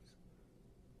nose.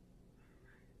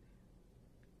 Alright.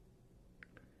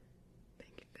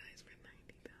 Thank you guys for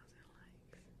 90,000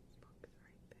 likes. Focus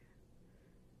right there.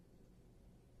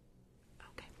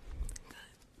 Okay,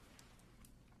 good.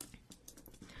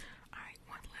 Alright,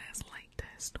 one last light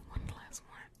test. One last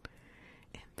one.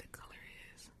 And the color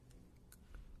is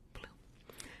blue.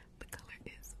 The color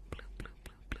is blue, blue,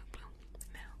 blue, blue, blue.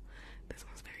 Now, this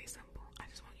one's very simple. I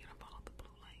just want you to follow the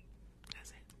blue light.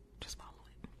 That's it. Just follow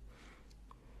it.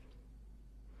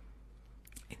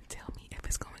 And tell me if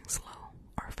it's going slow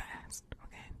or fast,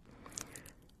 okay?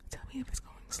 Tell me if it's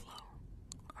going slow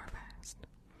or fast.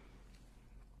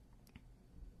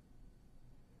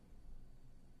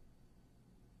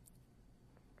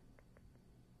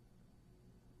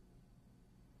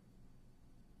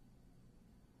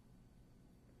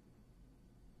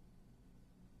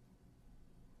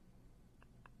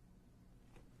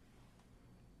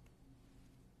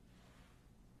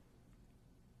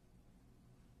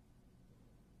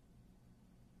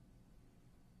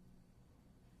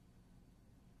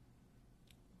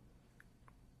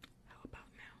 How about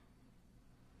now?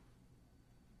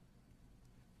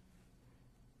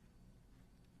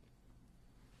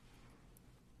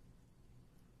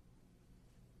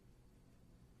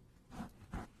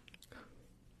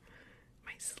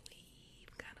 My sleeve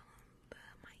got on the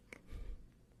mic.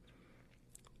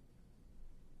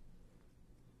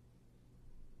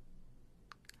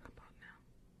 How about now?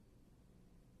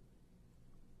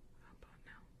 How about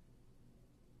now?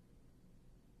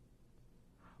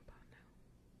 How about now?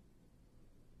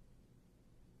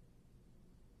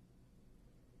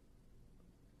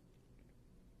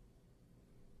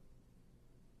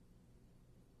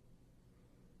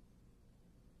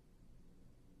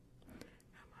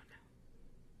 How about now?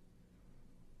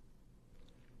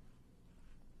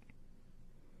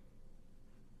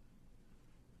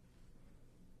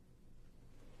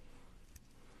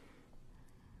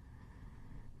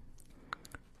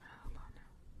 How about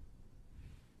now?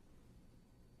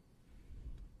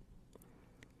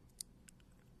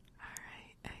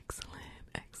 Alright, excellent,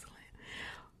 excellent.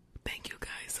 Thank you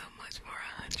guys so much for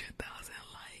 100,000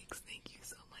 likes. Thank you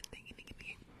so much. Thank you, thank you,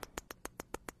 thank you.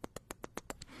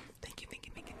 Thank you, thank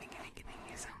you, thank you, thank you, thank you, thank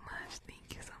you so much. Thank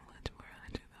you so much for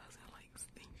 100,000 likes.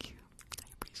 Thank you. I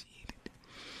appreciate it.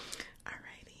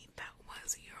 Alrighty, that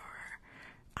was your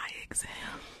eye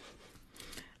exam.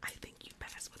 I think you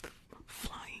passed with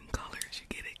flying colors. You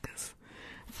get it? Because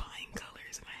flying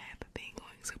colors, and I had the thing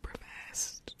going super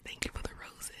fast. Thank you for the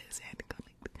roses. I had to go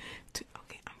like two.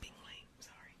 Okay, I'm being lame.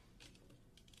 Sorry.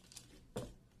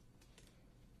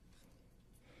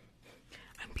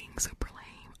 I'm being super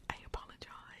lame. I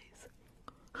apologize.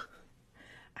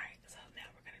 Alright, so now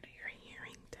we're gonna do your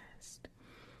hearing test.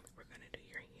 We're gonna do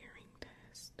your hearing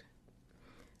test.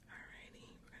 Alrighty,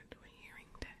 we're gonna do a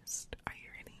hearing test. Are you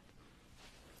ready?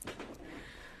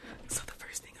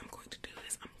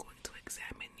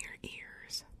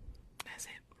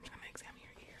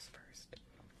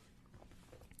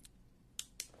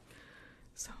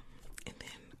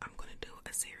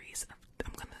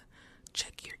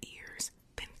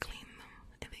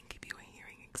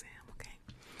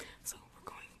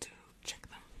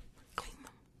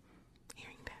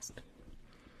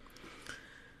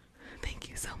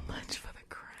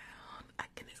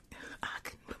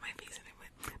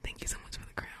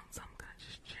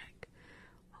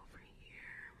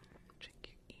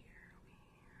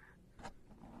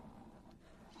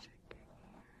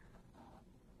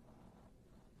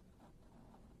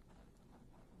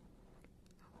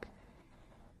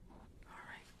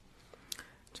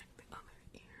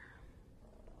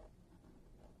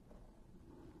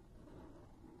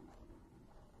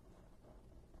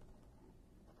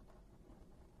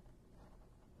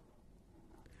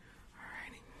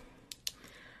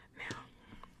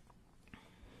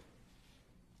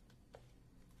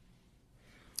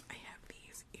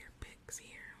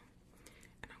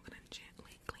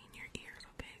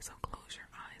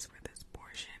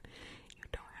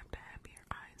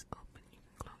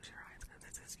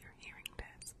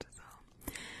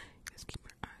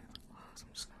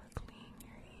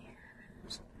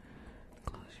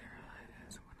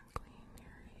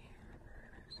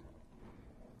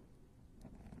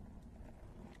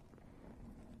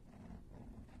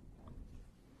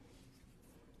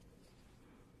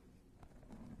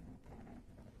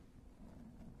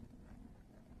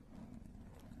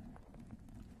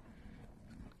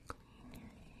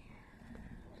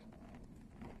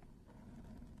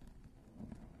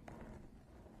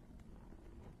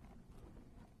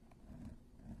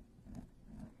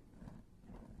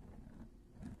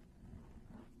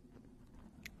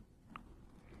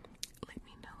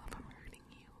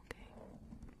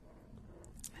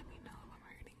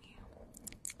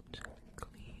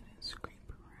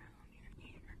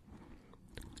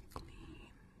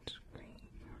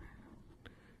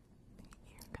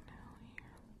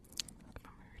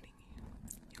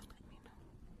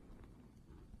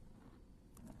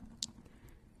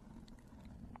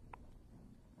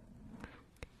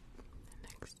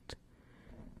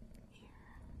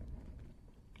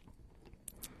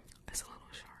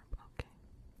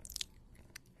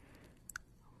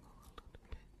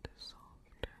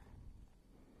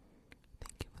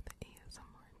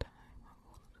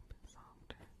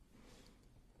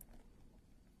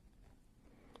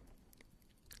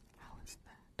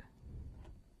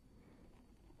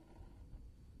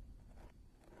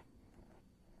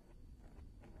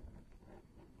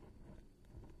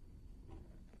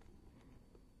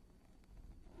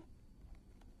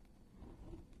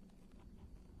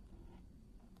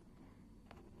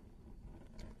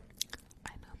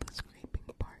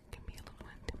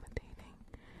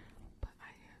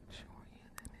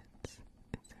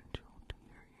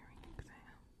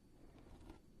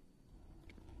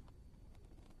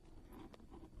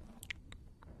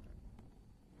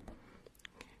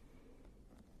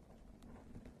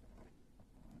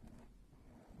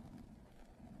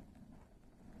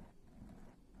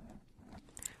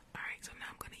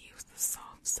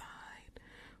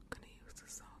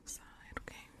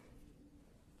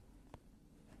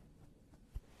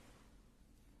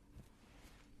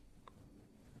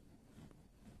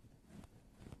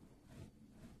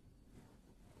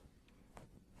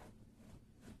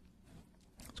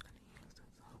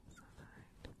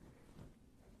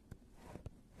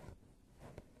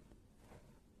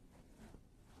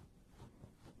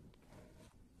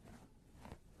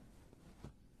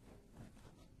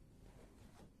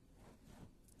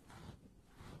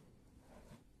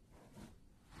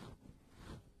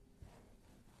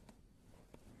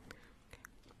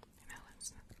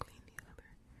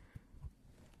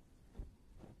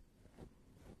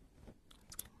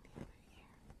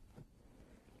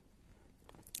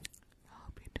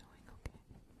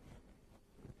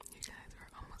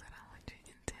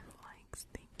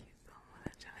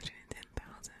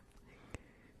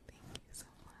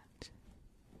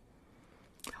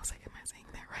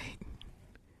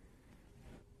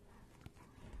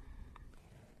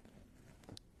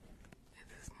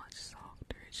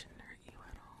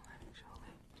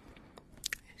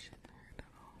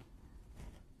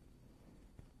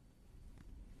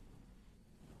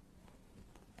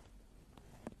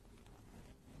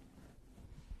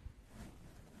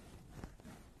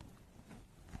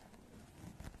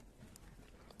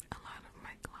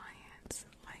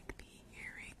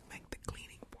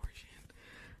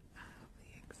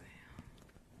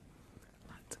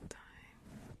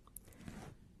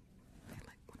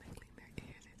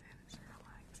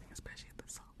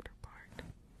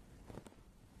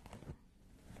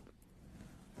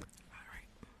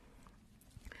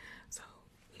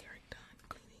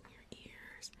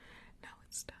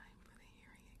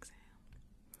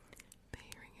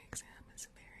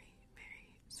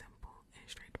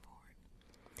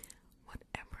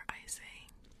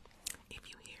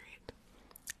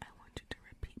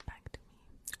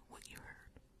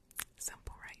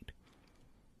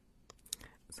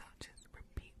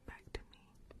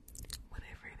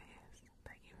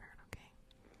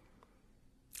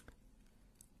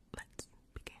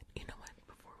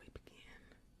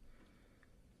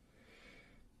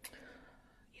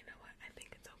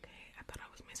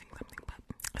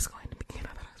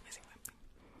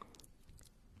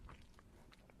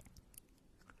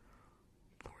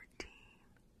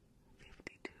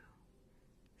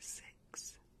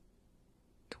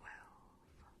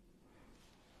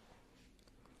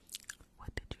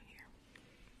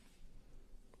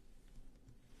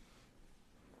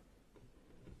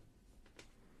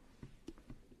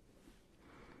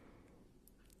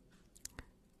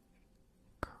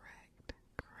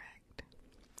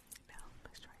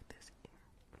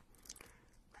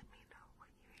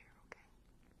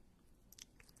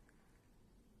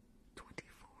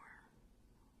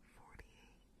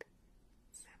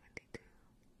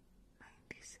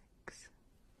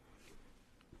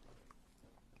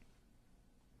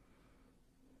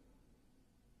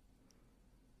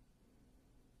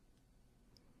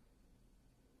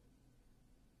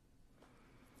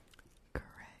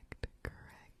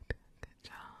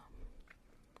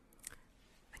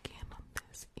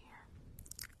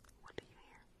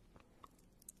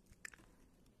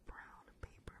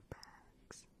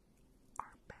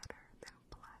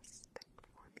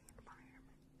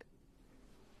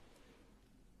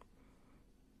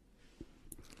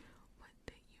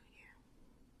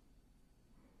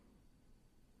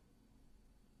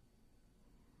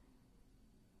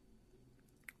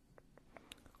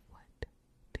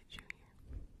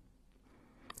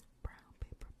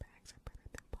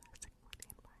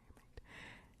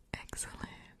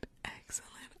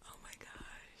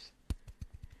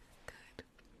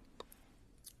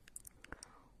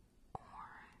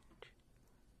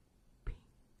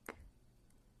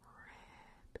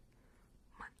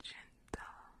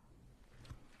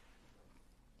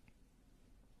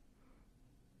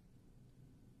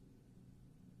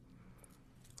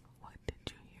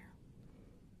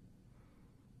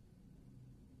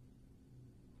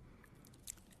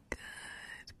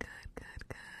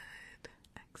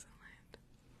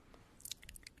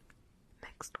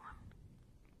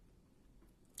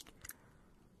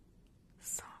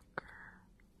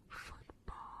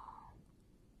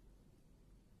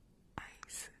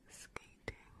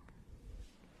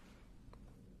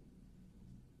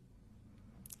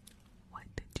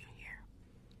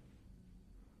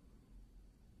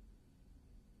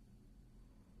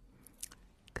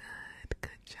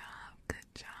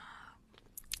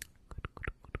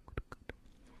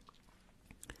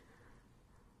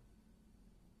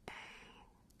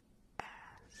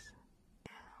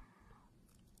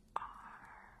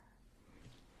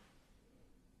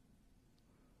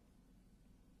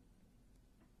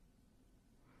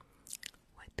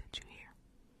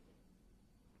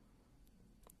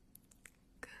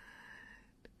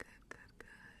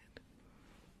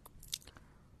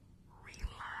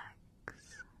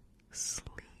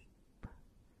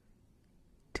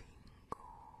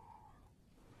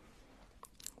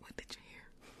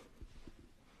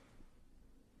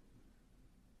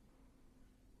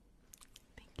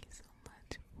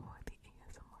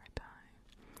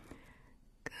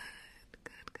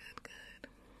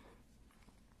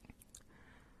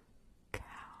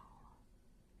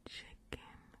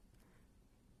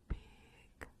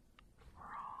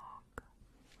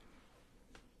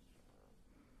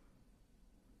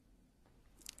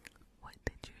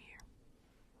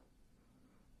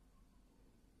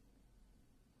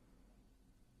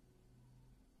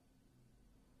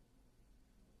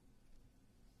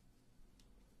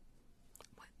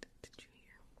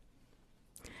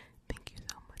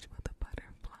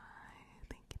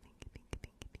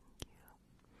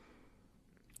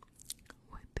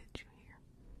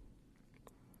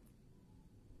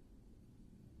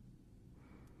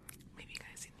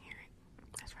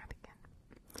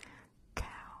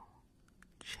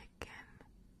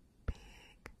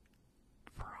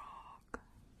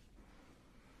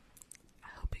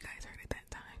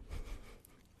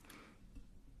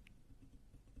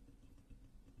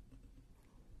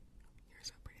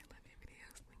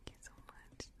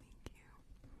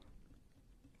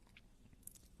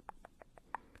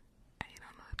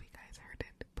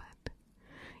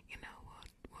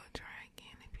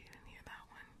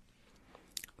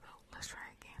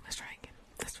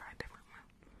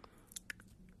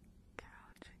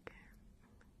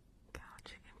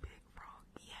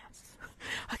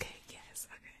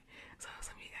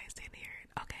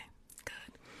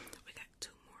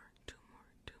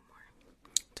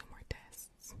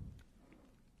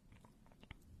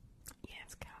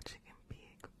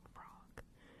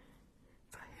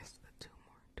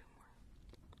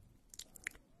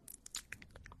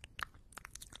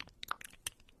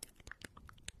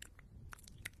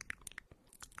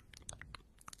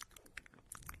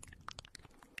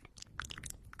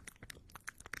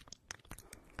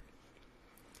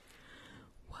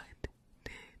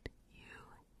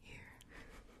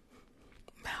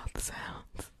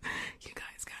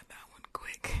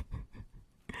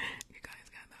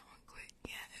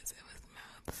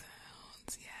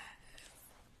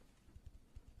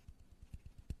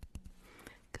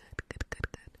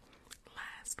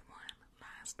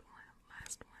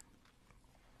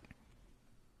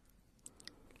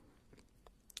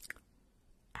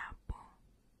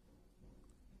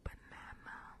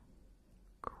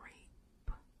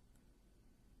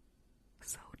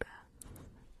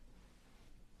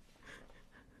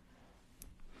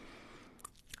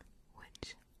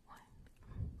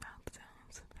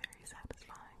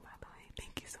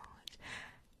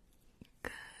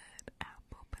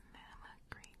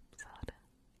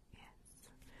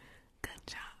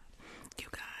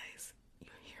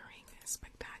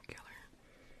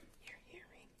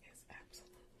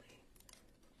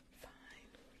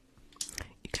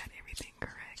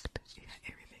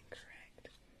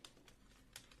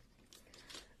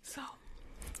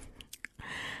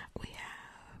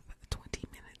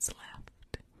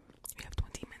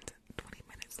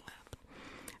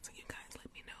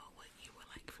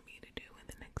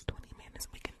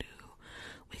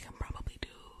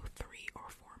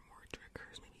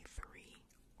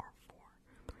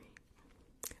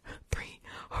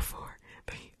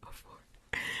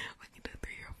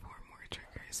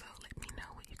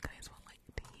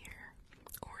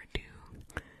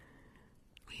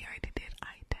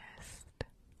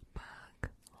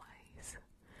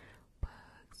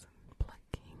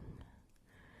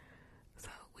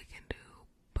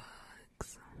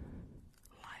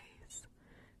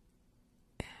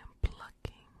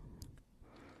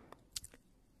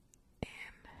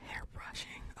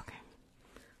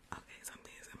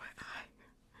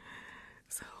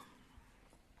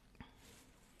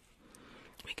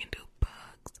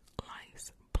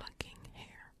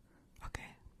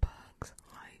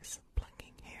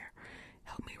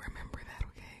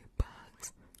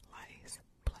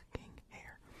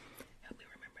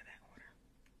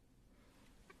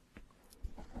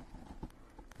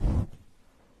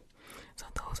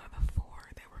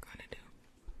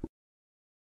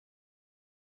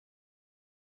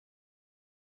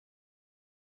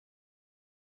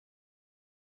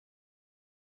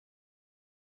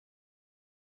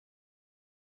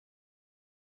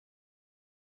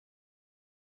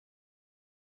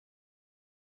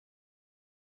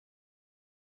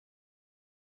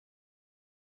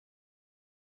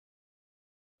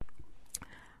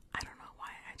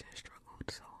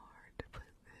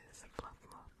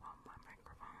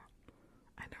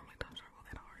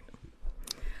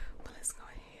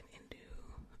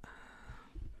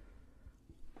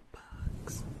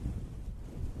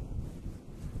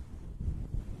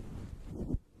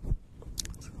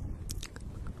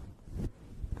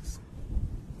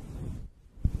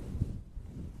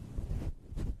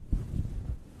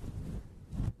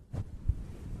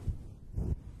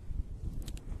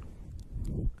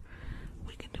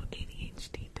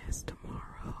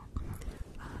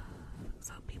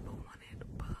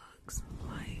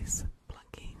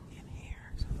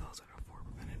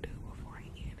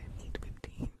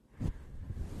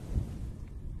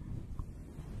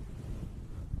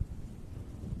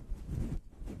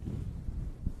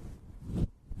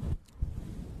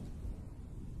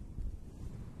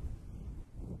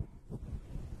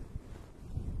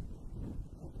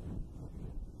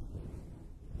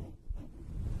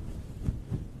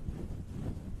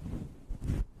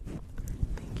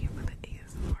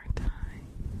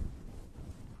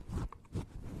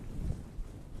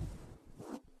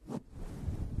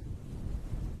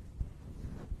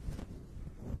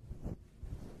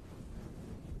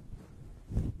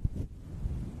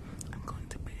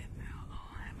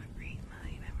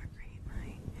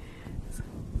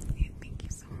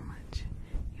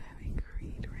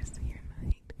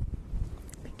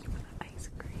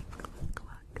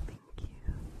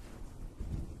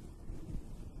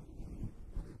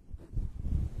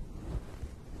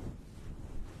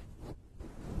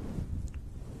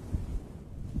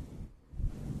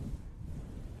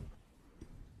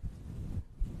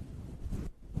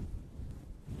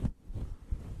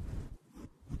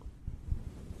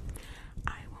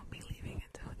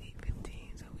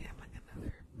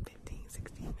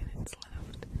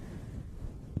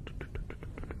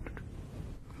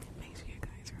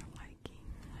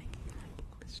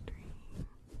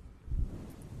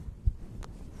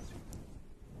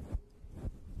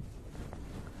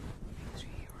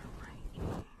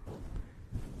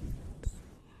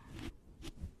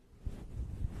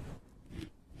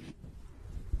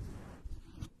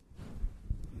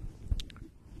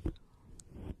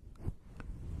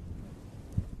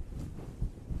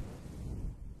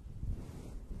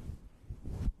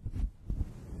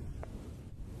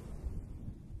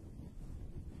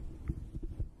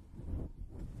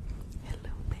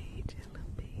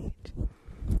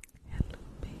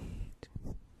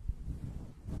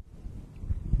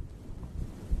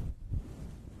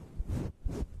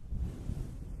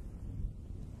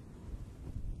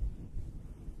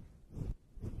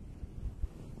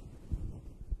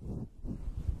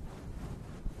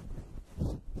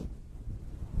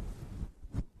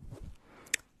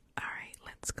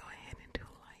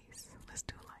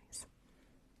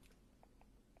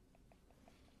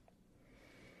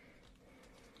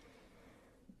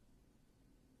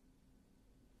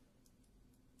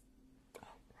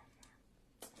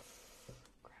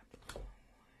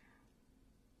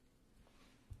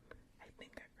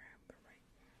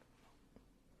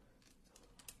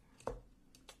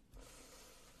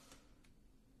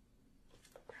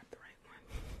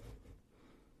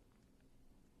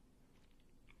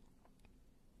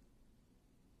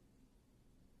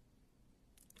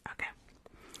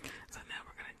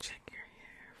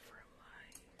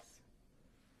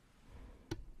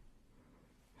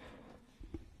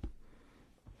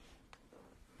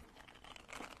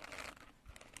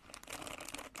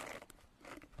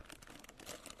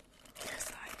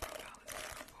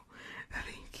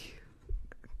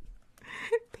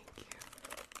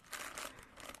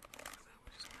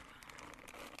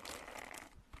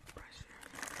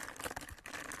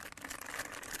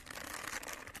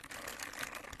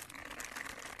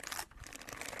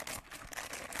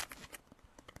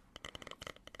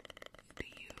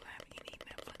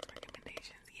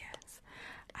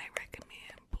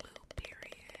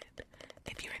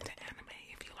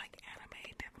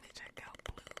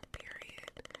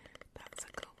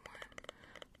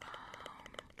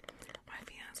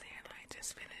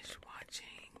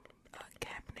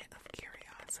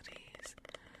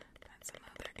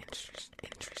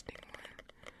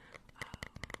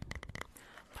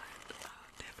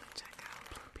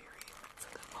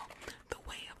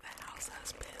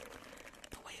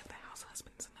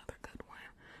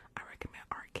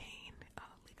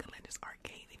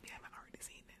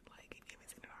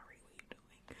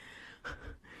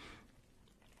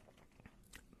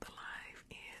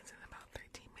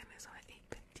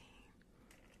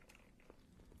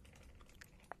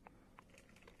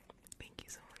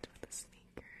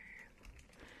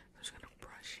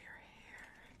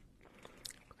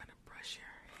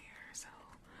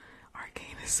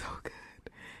 so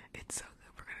good. It's so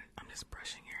good. I'm just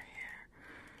brushing your hair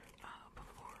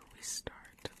before we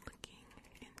start looking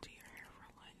into your hair for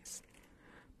lice.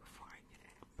 Before I get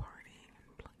parting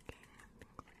and plucking and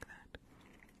things like that.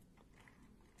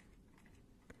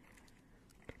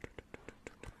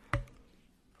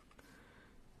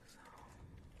 So,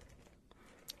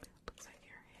 looks like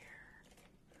your hair,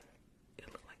 it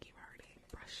looked like you've already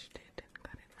brushed it and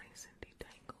got it nice and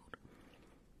detangled.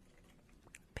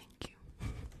 Thank you.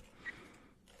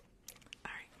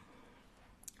 Alright,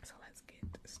 so let's get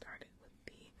started with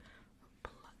the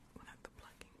pluck, well, not the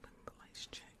plucking, but the lice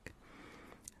check.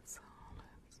 So I'm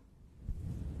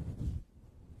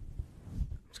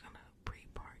just gonna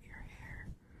pre-part your hair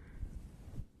in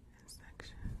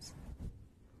sections.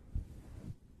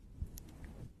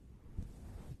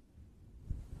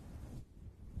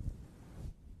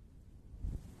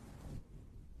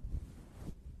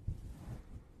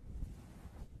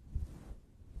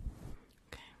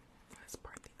 Okay, let's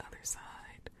part the other side.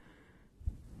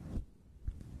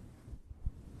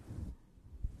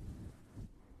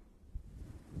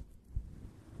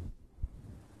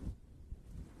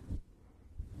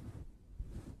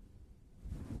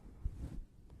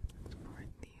 Let's part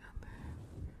the other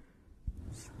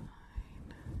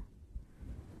side.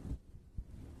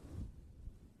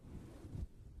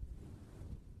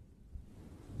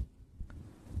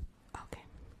 Okay,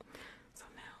 so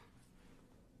now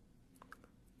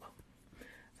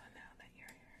that your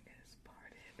hair is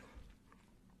parted,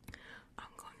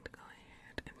 I'm going to go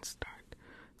ahead and start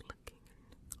looking.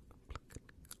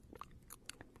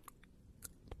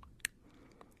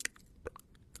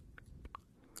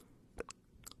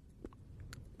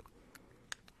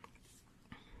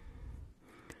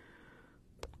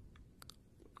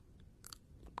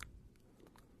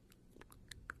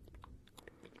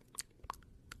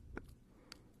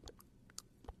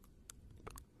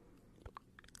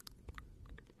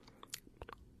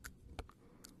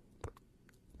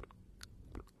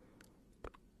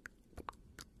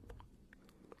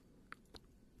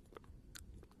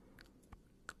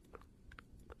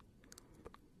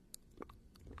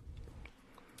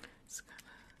 Just gonna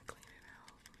clean it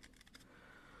out.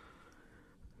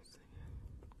 Let's see.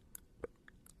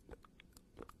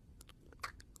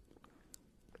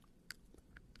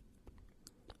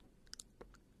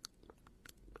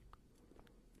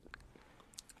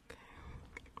 Okay.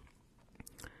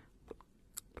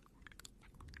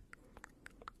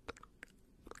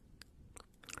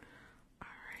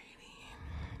 Alrighty.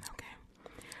 Okay.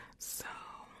 So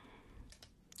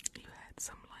you had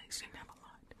some lice. You didn't have a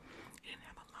lot. You didn't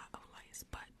have a lot of lice,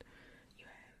 but you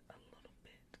had a little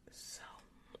bit. So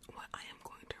what I am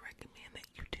going to recommend that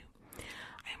you do,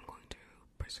 I am going to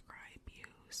prescribe you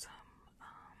some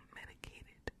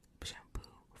medicated shampoo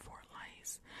for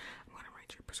lice. I'm going to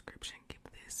write your prescription, give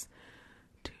this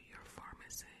to your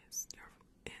pharmacist,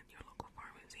 in your local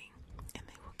pharmacy, and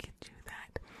they will get you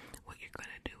that. What you're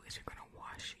going to do is you're going to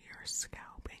wash your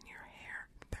scalp and your hair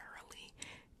thoroughly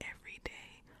every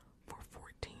day for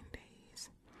 14 days,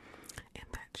 and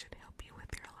that should help you with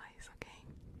your lice. Okay.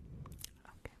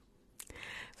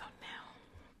 So now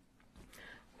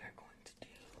we're going to do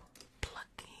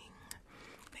plucking,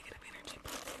 negative energy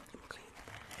plucking. Clean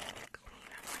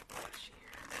out my brush here.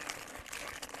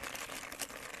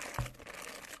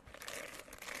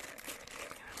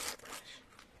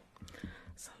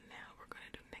 So now we're going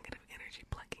to do negative energy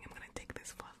plucking. I'm going to take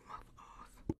this fluff muff off.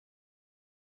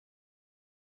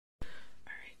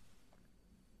 Alright.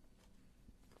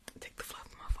 Take the fluff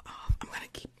muff off. I'm going to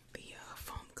keep the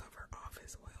foam cover off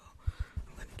as well.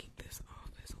 I'm going to keep this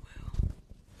off as well.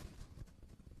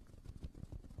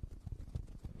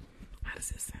 How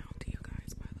does it sound to you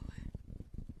guys, by the way?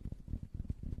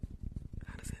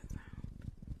 How does it sound?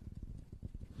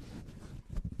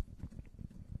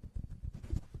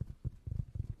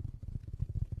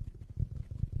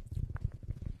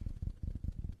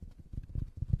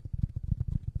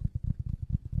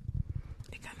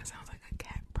 It kind of sounds like a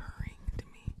cat purring to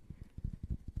me.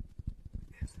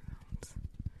 It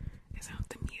sounds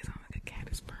to me, it sounds like a cat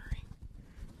is purring.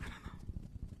 I don't know.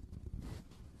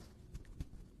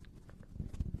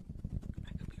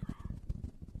 I could be wrong.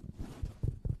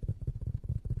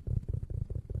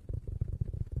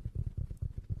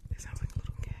 It sounds like a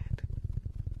little cat.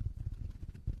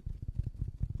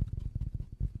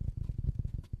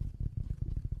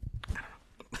 I don't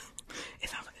know. It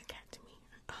sounds like a cat to me.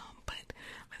 But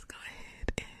let's go ahead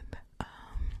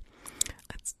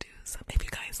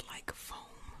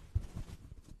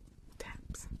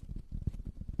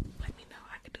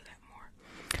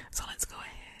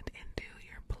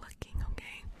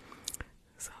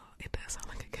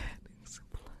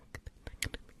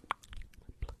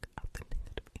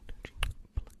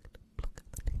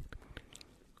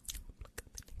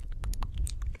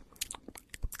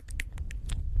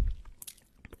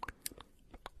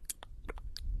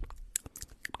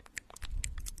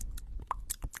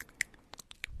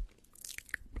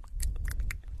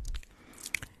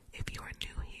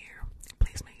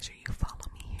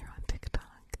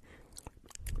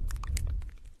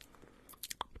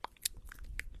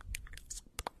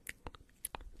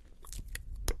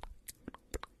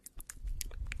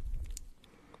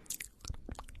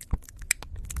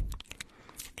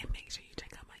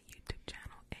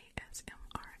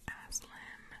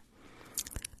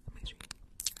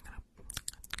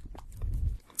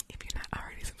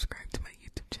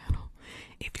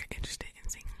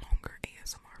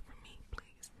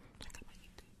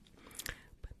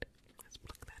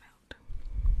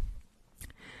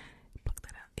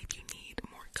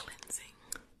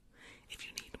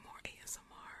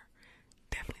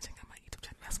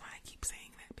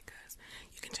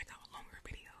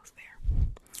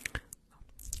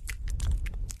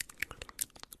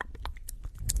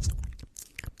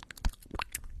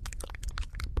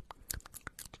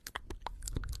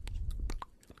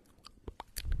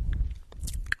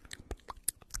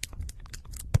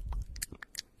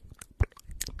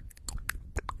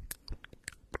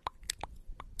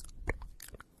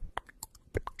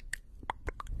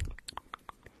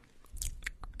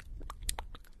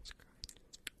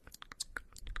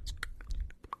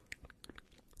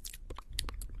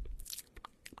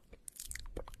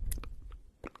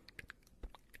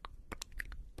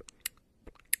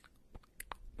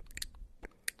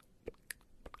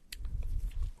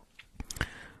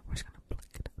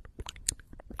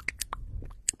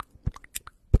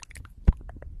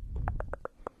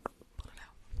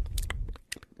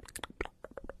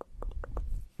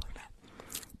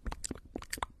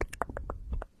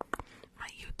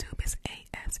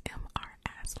ASMR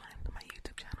Aslan. My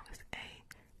YouTube channel is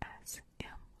ASMR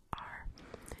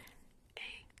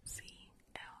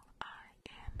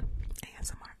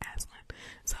ASMR Aslan.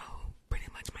 So pretty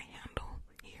much my handle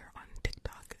here on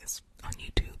TikTok is on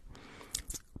YouTube.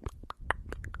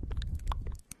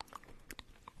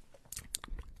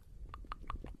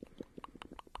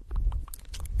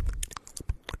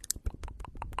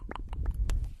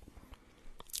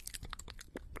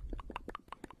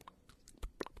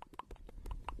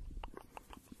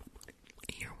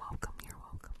 You're welcome, you're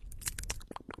welcome.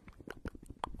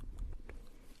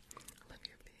 I love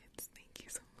your vids. Thank you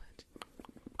so much.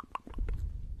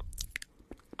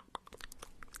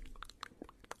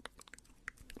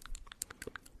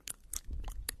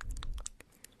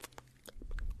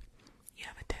 You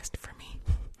have a test for me?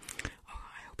 Oh,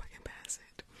 I hope I can pass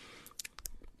it.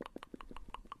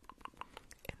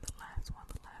 And the last one.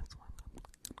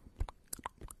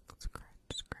 Scratch,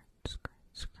 scratch, scratch,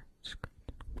 scratch, scratch.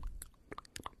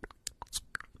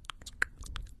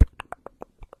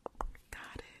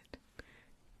 Got it.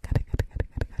 Got it.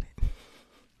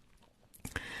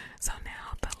 So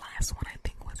now the last one I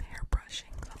think was hair brushing.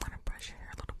 So I'm gonna brush your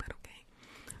hair a little bit, okay?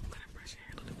 I'm gonna brush your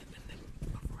hair a little bit, and then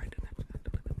before I do that, I'm gonna do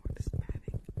a little bit more of this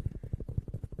patting.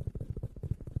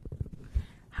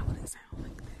 How would it sound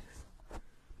like this?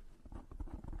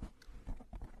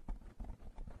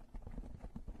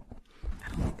 I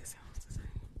don't think it sounds the same.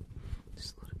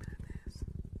 Just a little bit of this.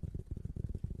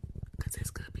 Because this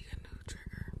could be a new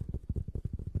trigger.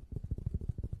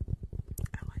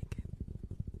 I like it.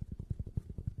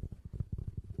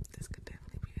 This could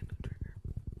definitely be a new trigger.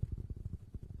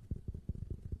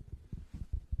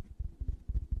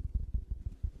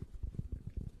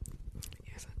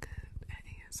 You're so good at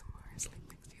ASMR. Sleep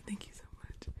next to you. Thank you so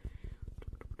much.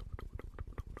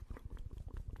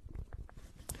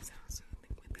 It sounds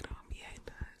soothing with it on. Yeah, it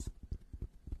does.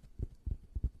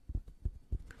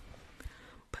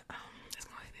 But let's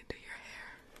go ahead and do your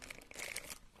hair.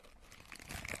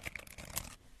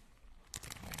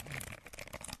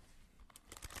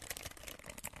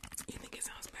 You think it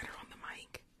sounds better on the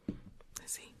mic?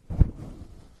 Let's see.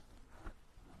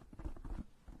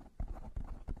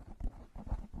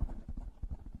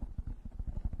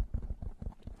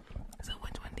 So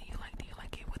which one do you like? Do you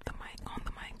like it with the mic, on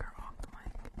the mic, or off the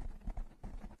mic?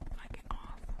 Like it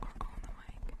off or on the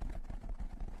mic?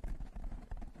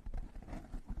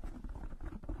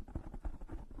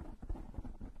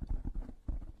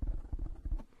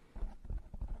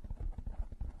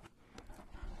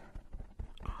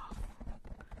 Off.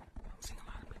 I'm seeing a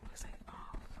lot of people say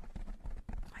off.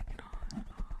 Like it on,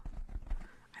 off.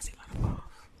 I see a lot of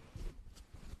off.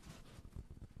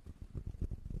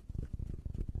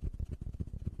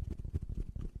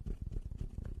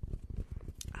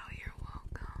 Oh, you're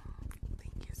welcome.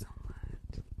 Thank you so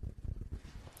much.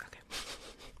 Okay.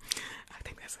 I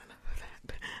think that's enough of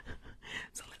that.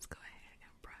 So let's go ahead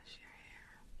and brush your hair.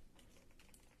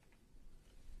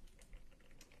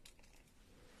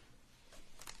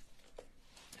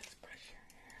 Let's brush your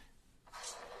hair.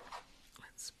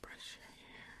 Let's brush your hair.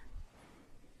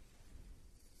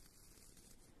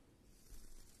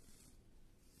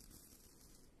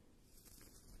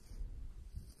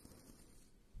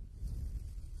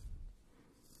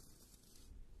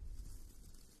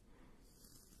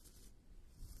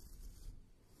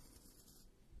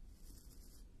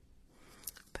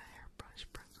 The hairbrush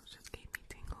bristles just gave me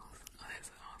tingles. Oh,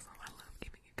 that's awesome. I love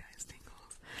giving you guys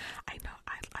tingles. I know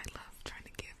I love trying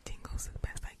to give tingles as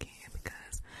best I can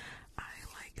because I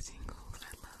like tingles.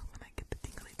 I love when I get the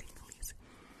tingly tinglies.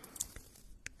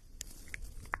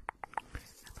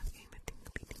 I love getting the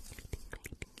tingly tinglies.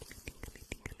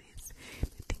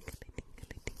 The tingly tinglies.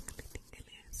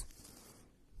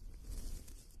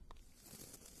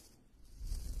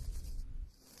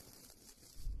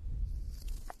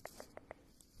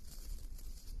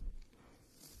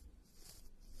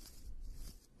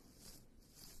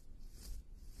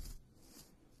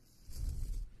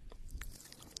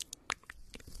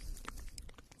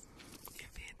 Your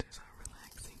vids are so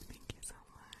relaxing. Thank you so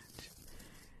much.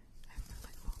 I feel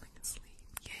like falling asleep.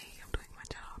 Yay, I'm doing my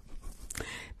job.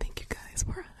 Thank you guys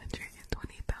for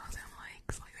 120,000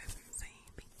 likes. Like, that's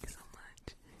insane. Thank you so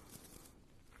much.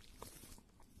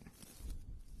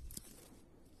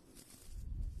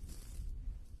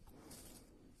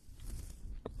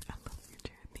 I love your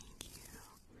chair. Thank you.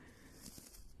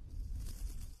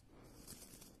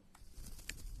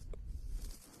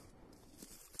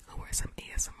 Who are some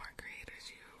ASMR creators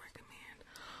you recommend?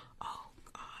 Oh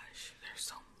gosh, there's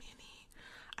so many.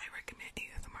 I recommend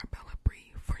ASMR Bella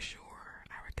Bree for sure.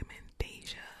 I recommend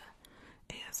Deja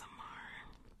ASMR,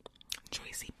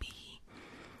 Joycey B.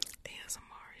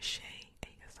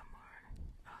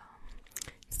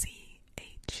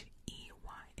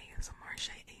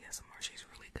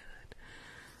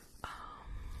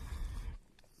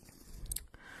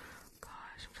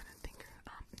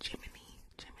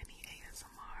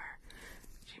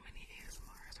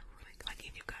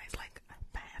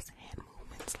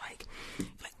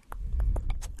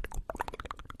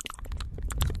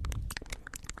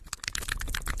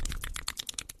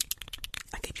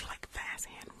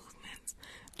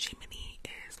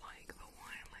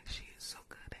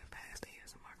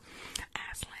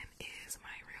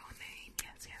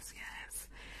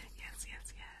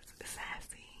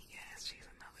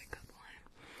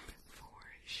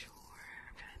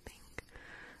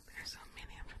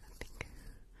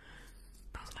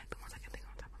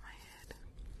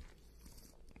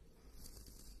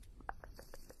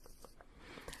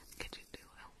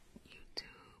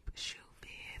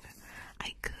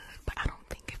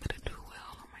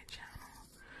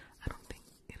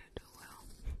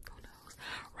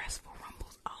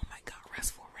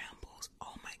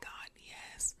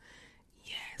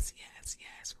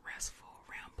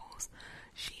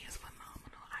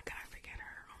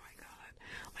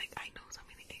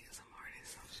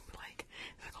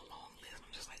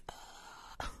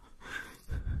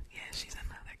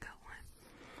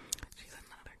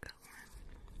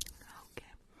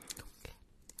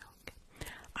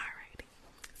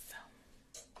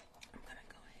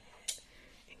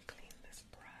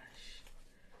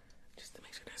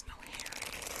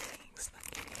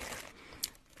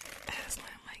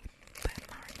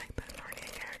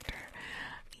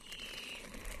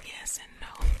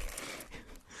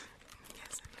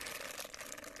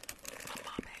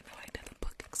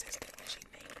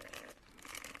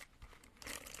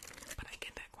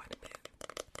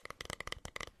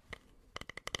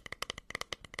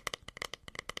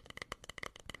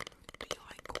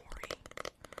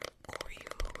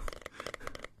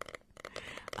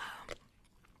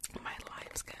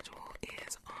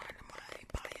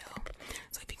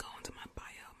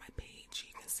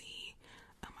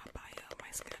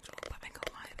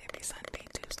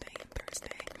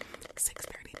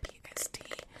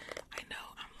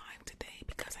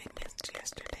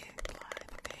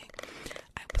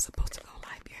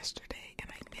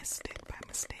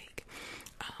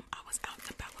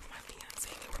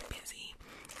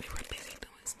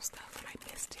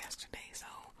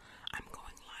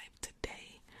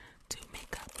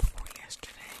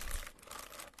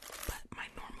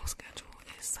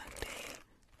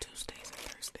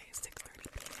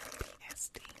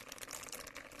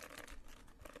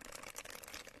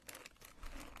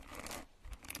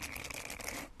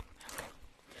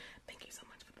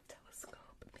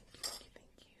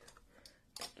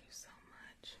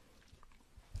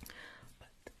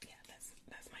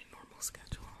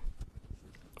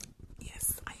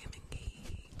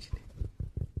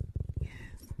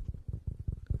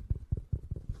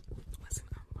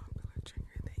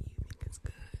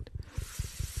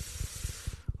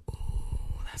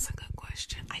 that's a good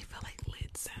question.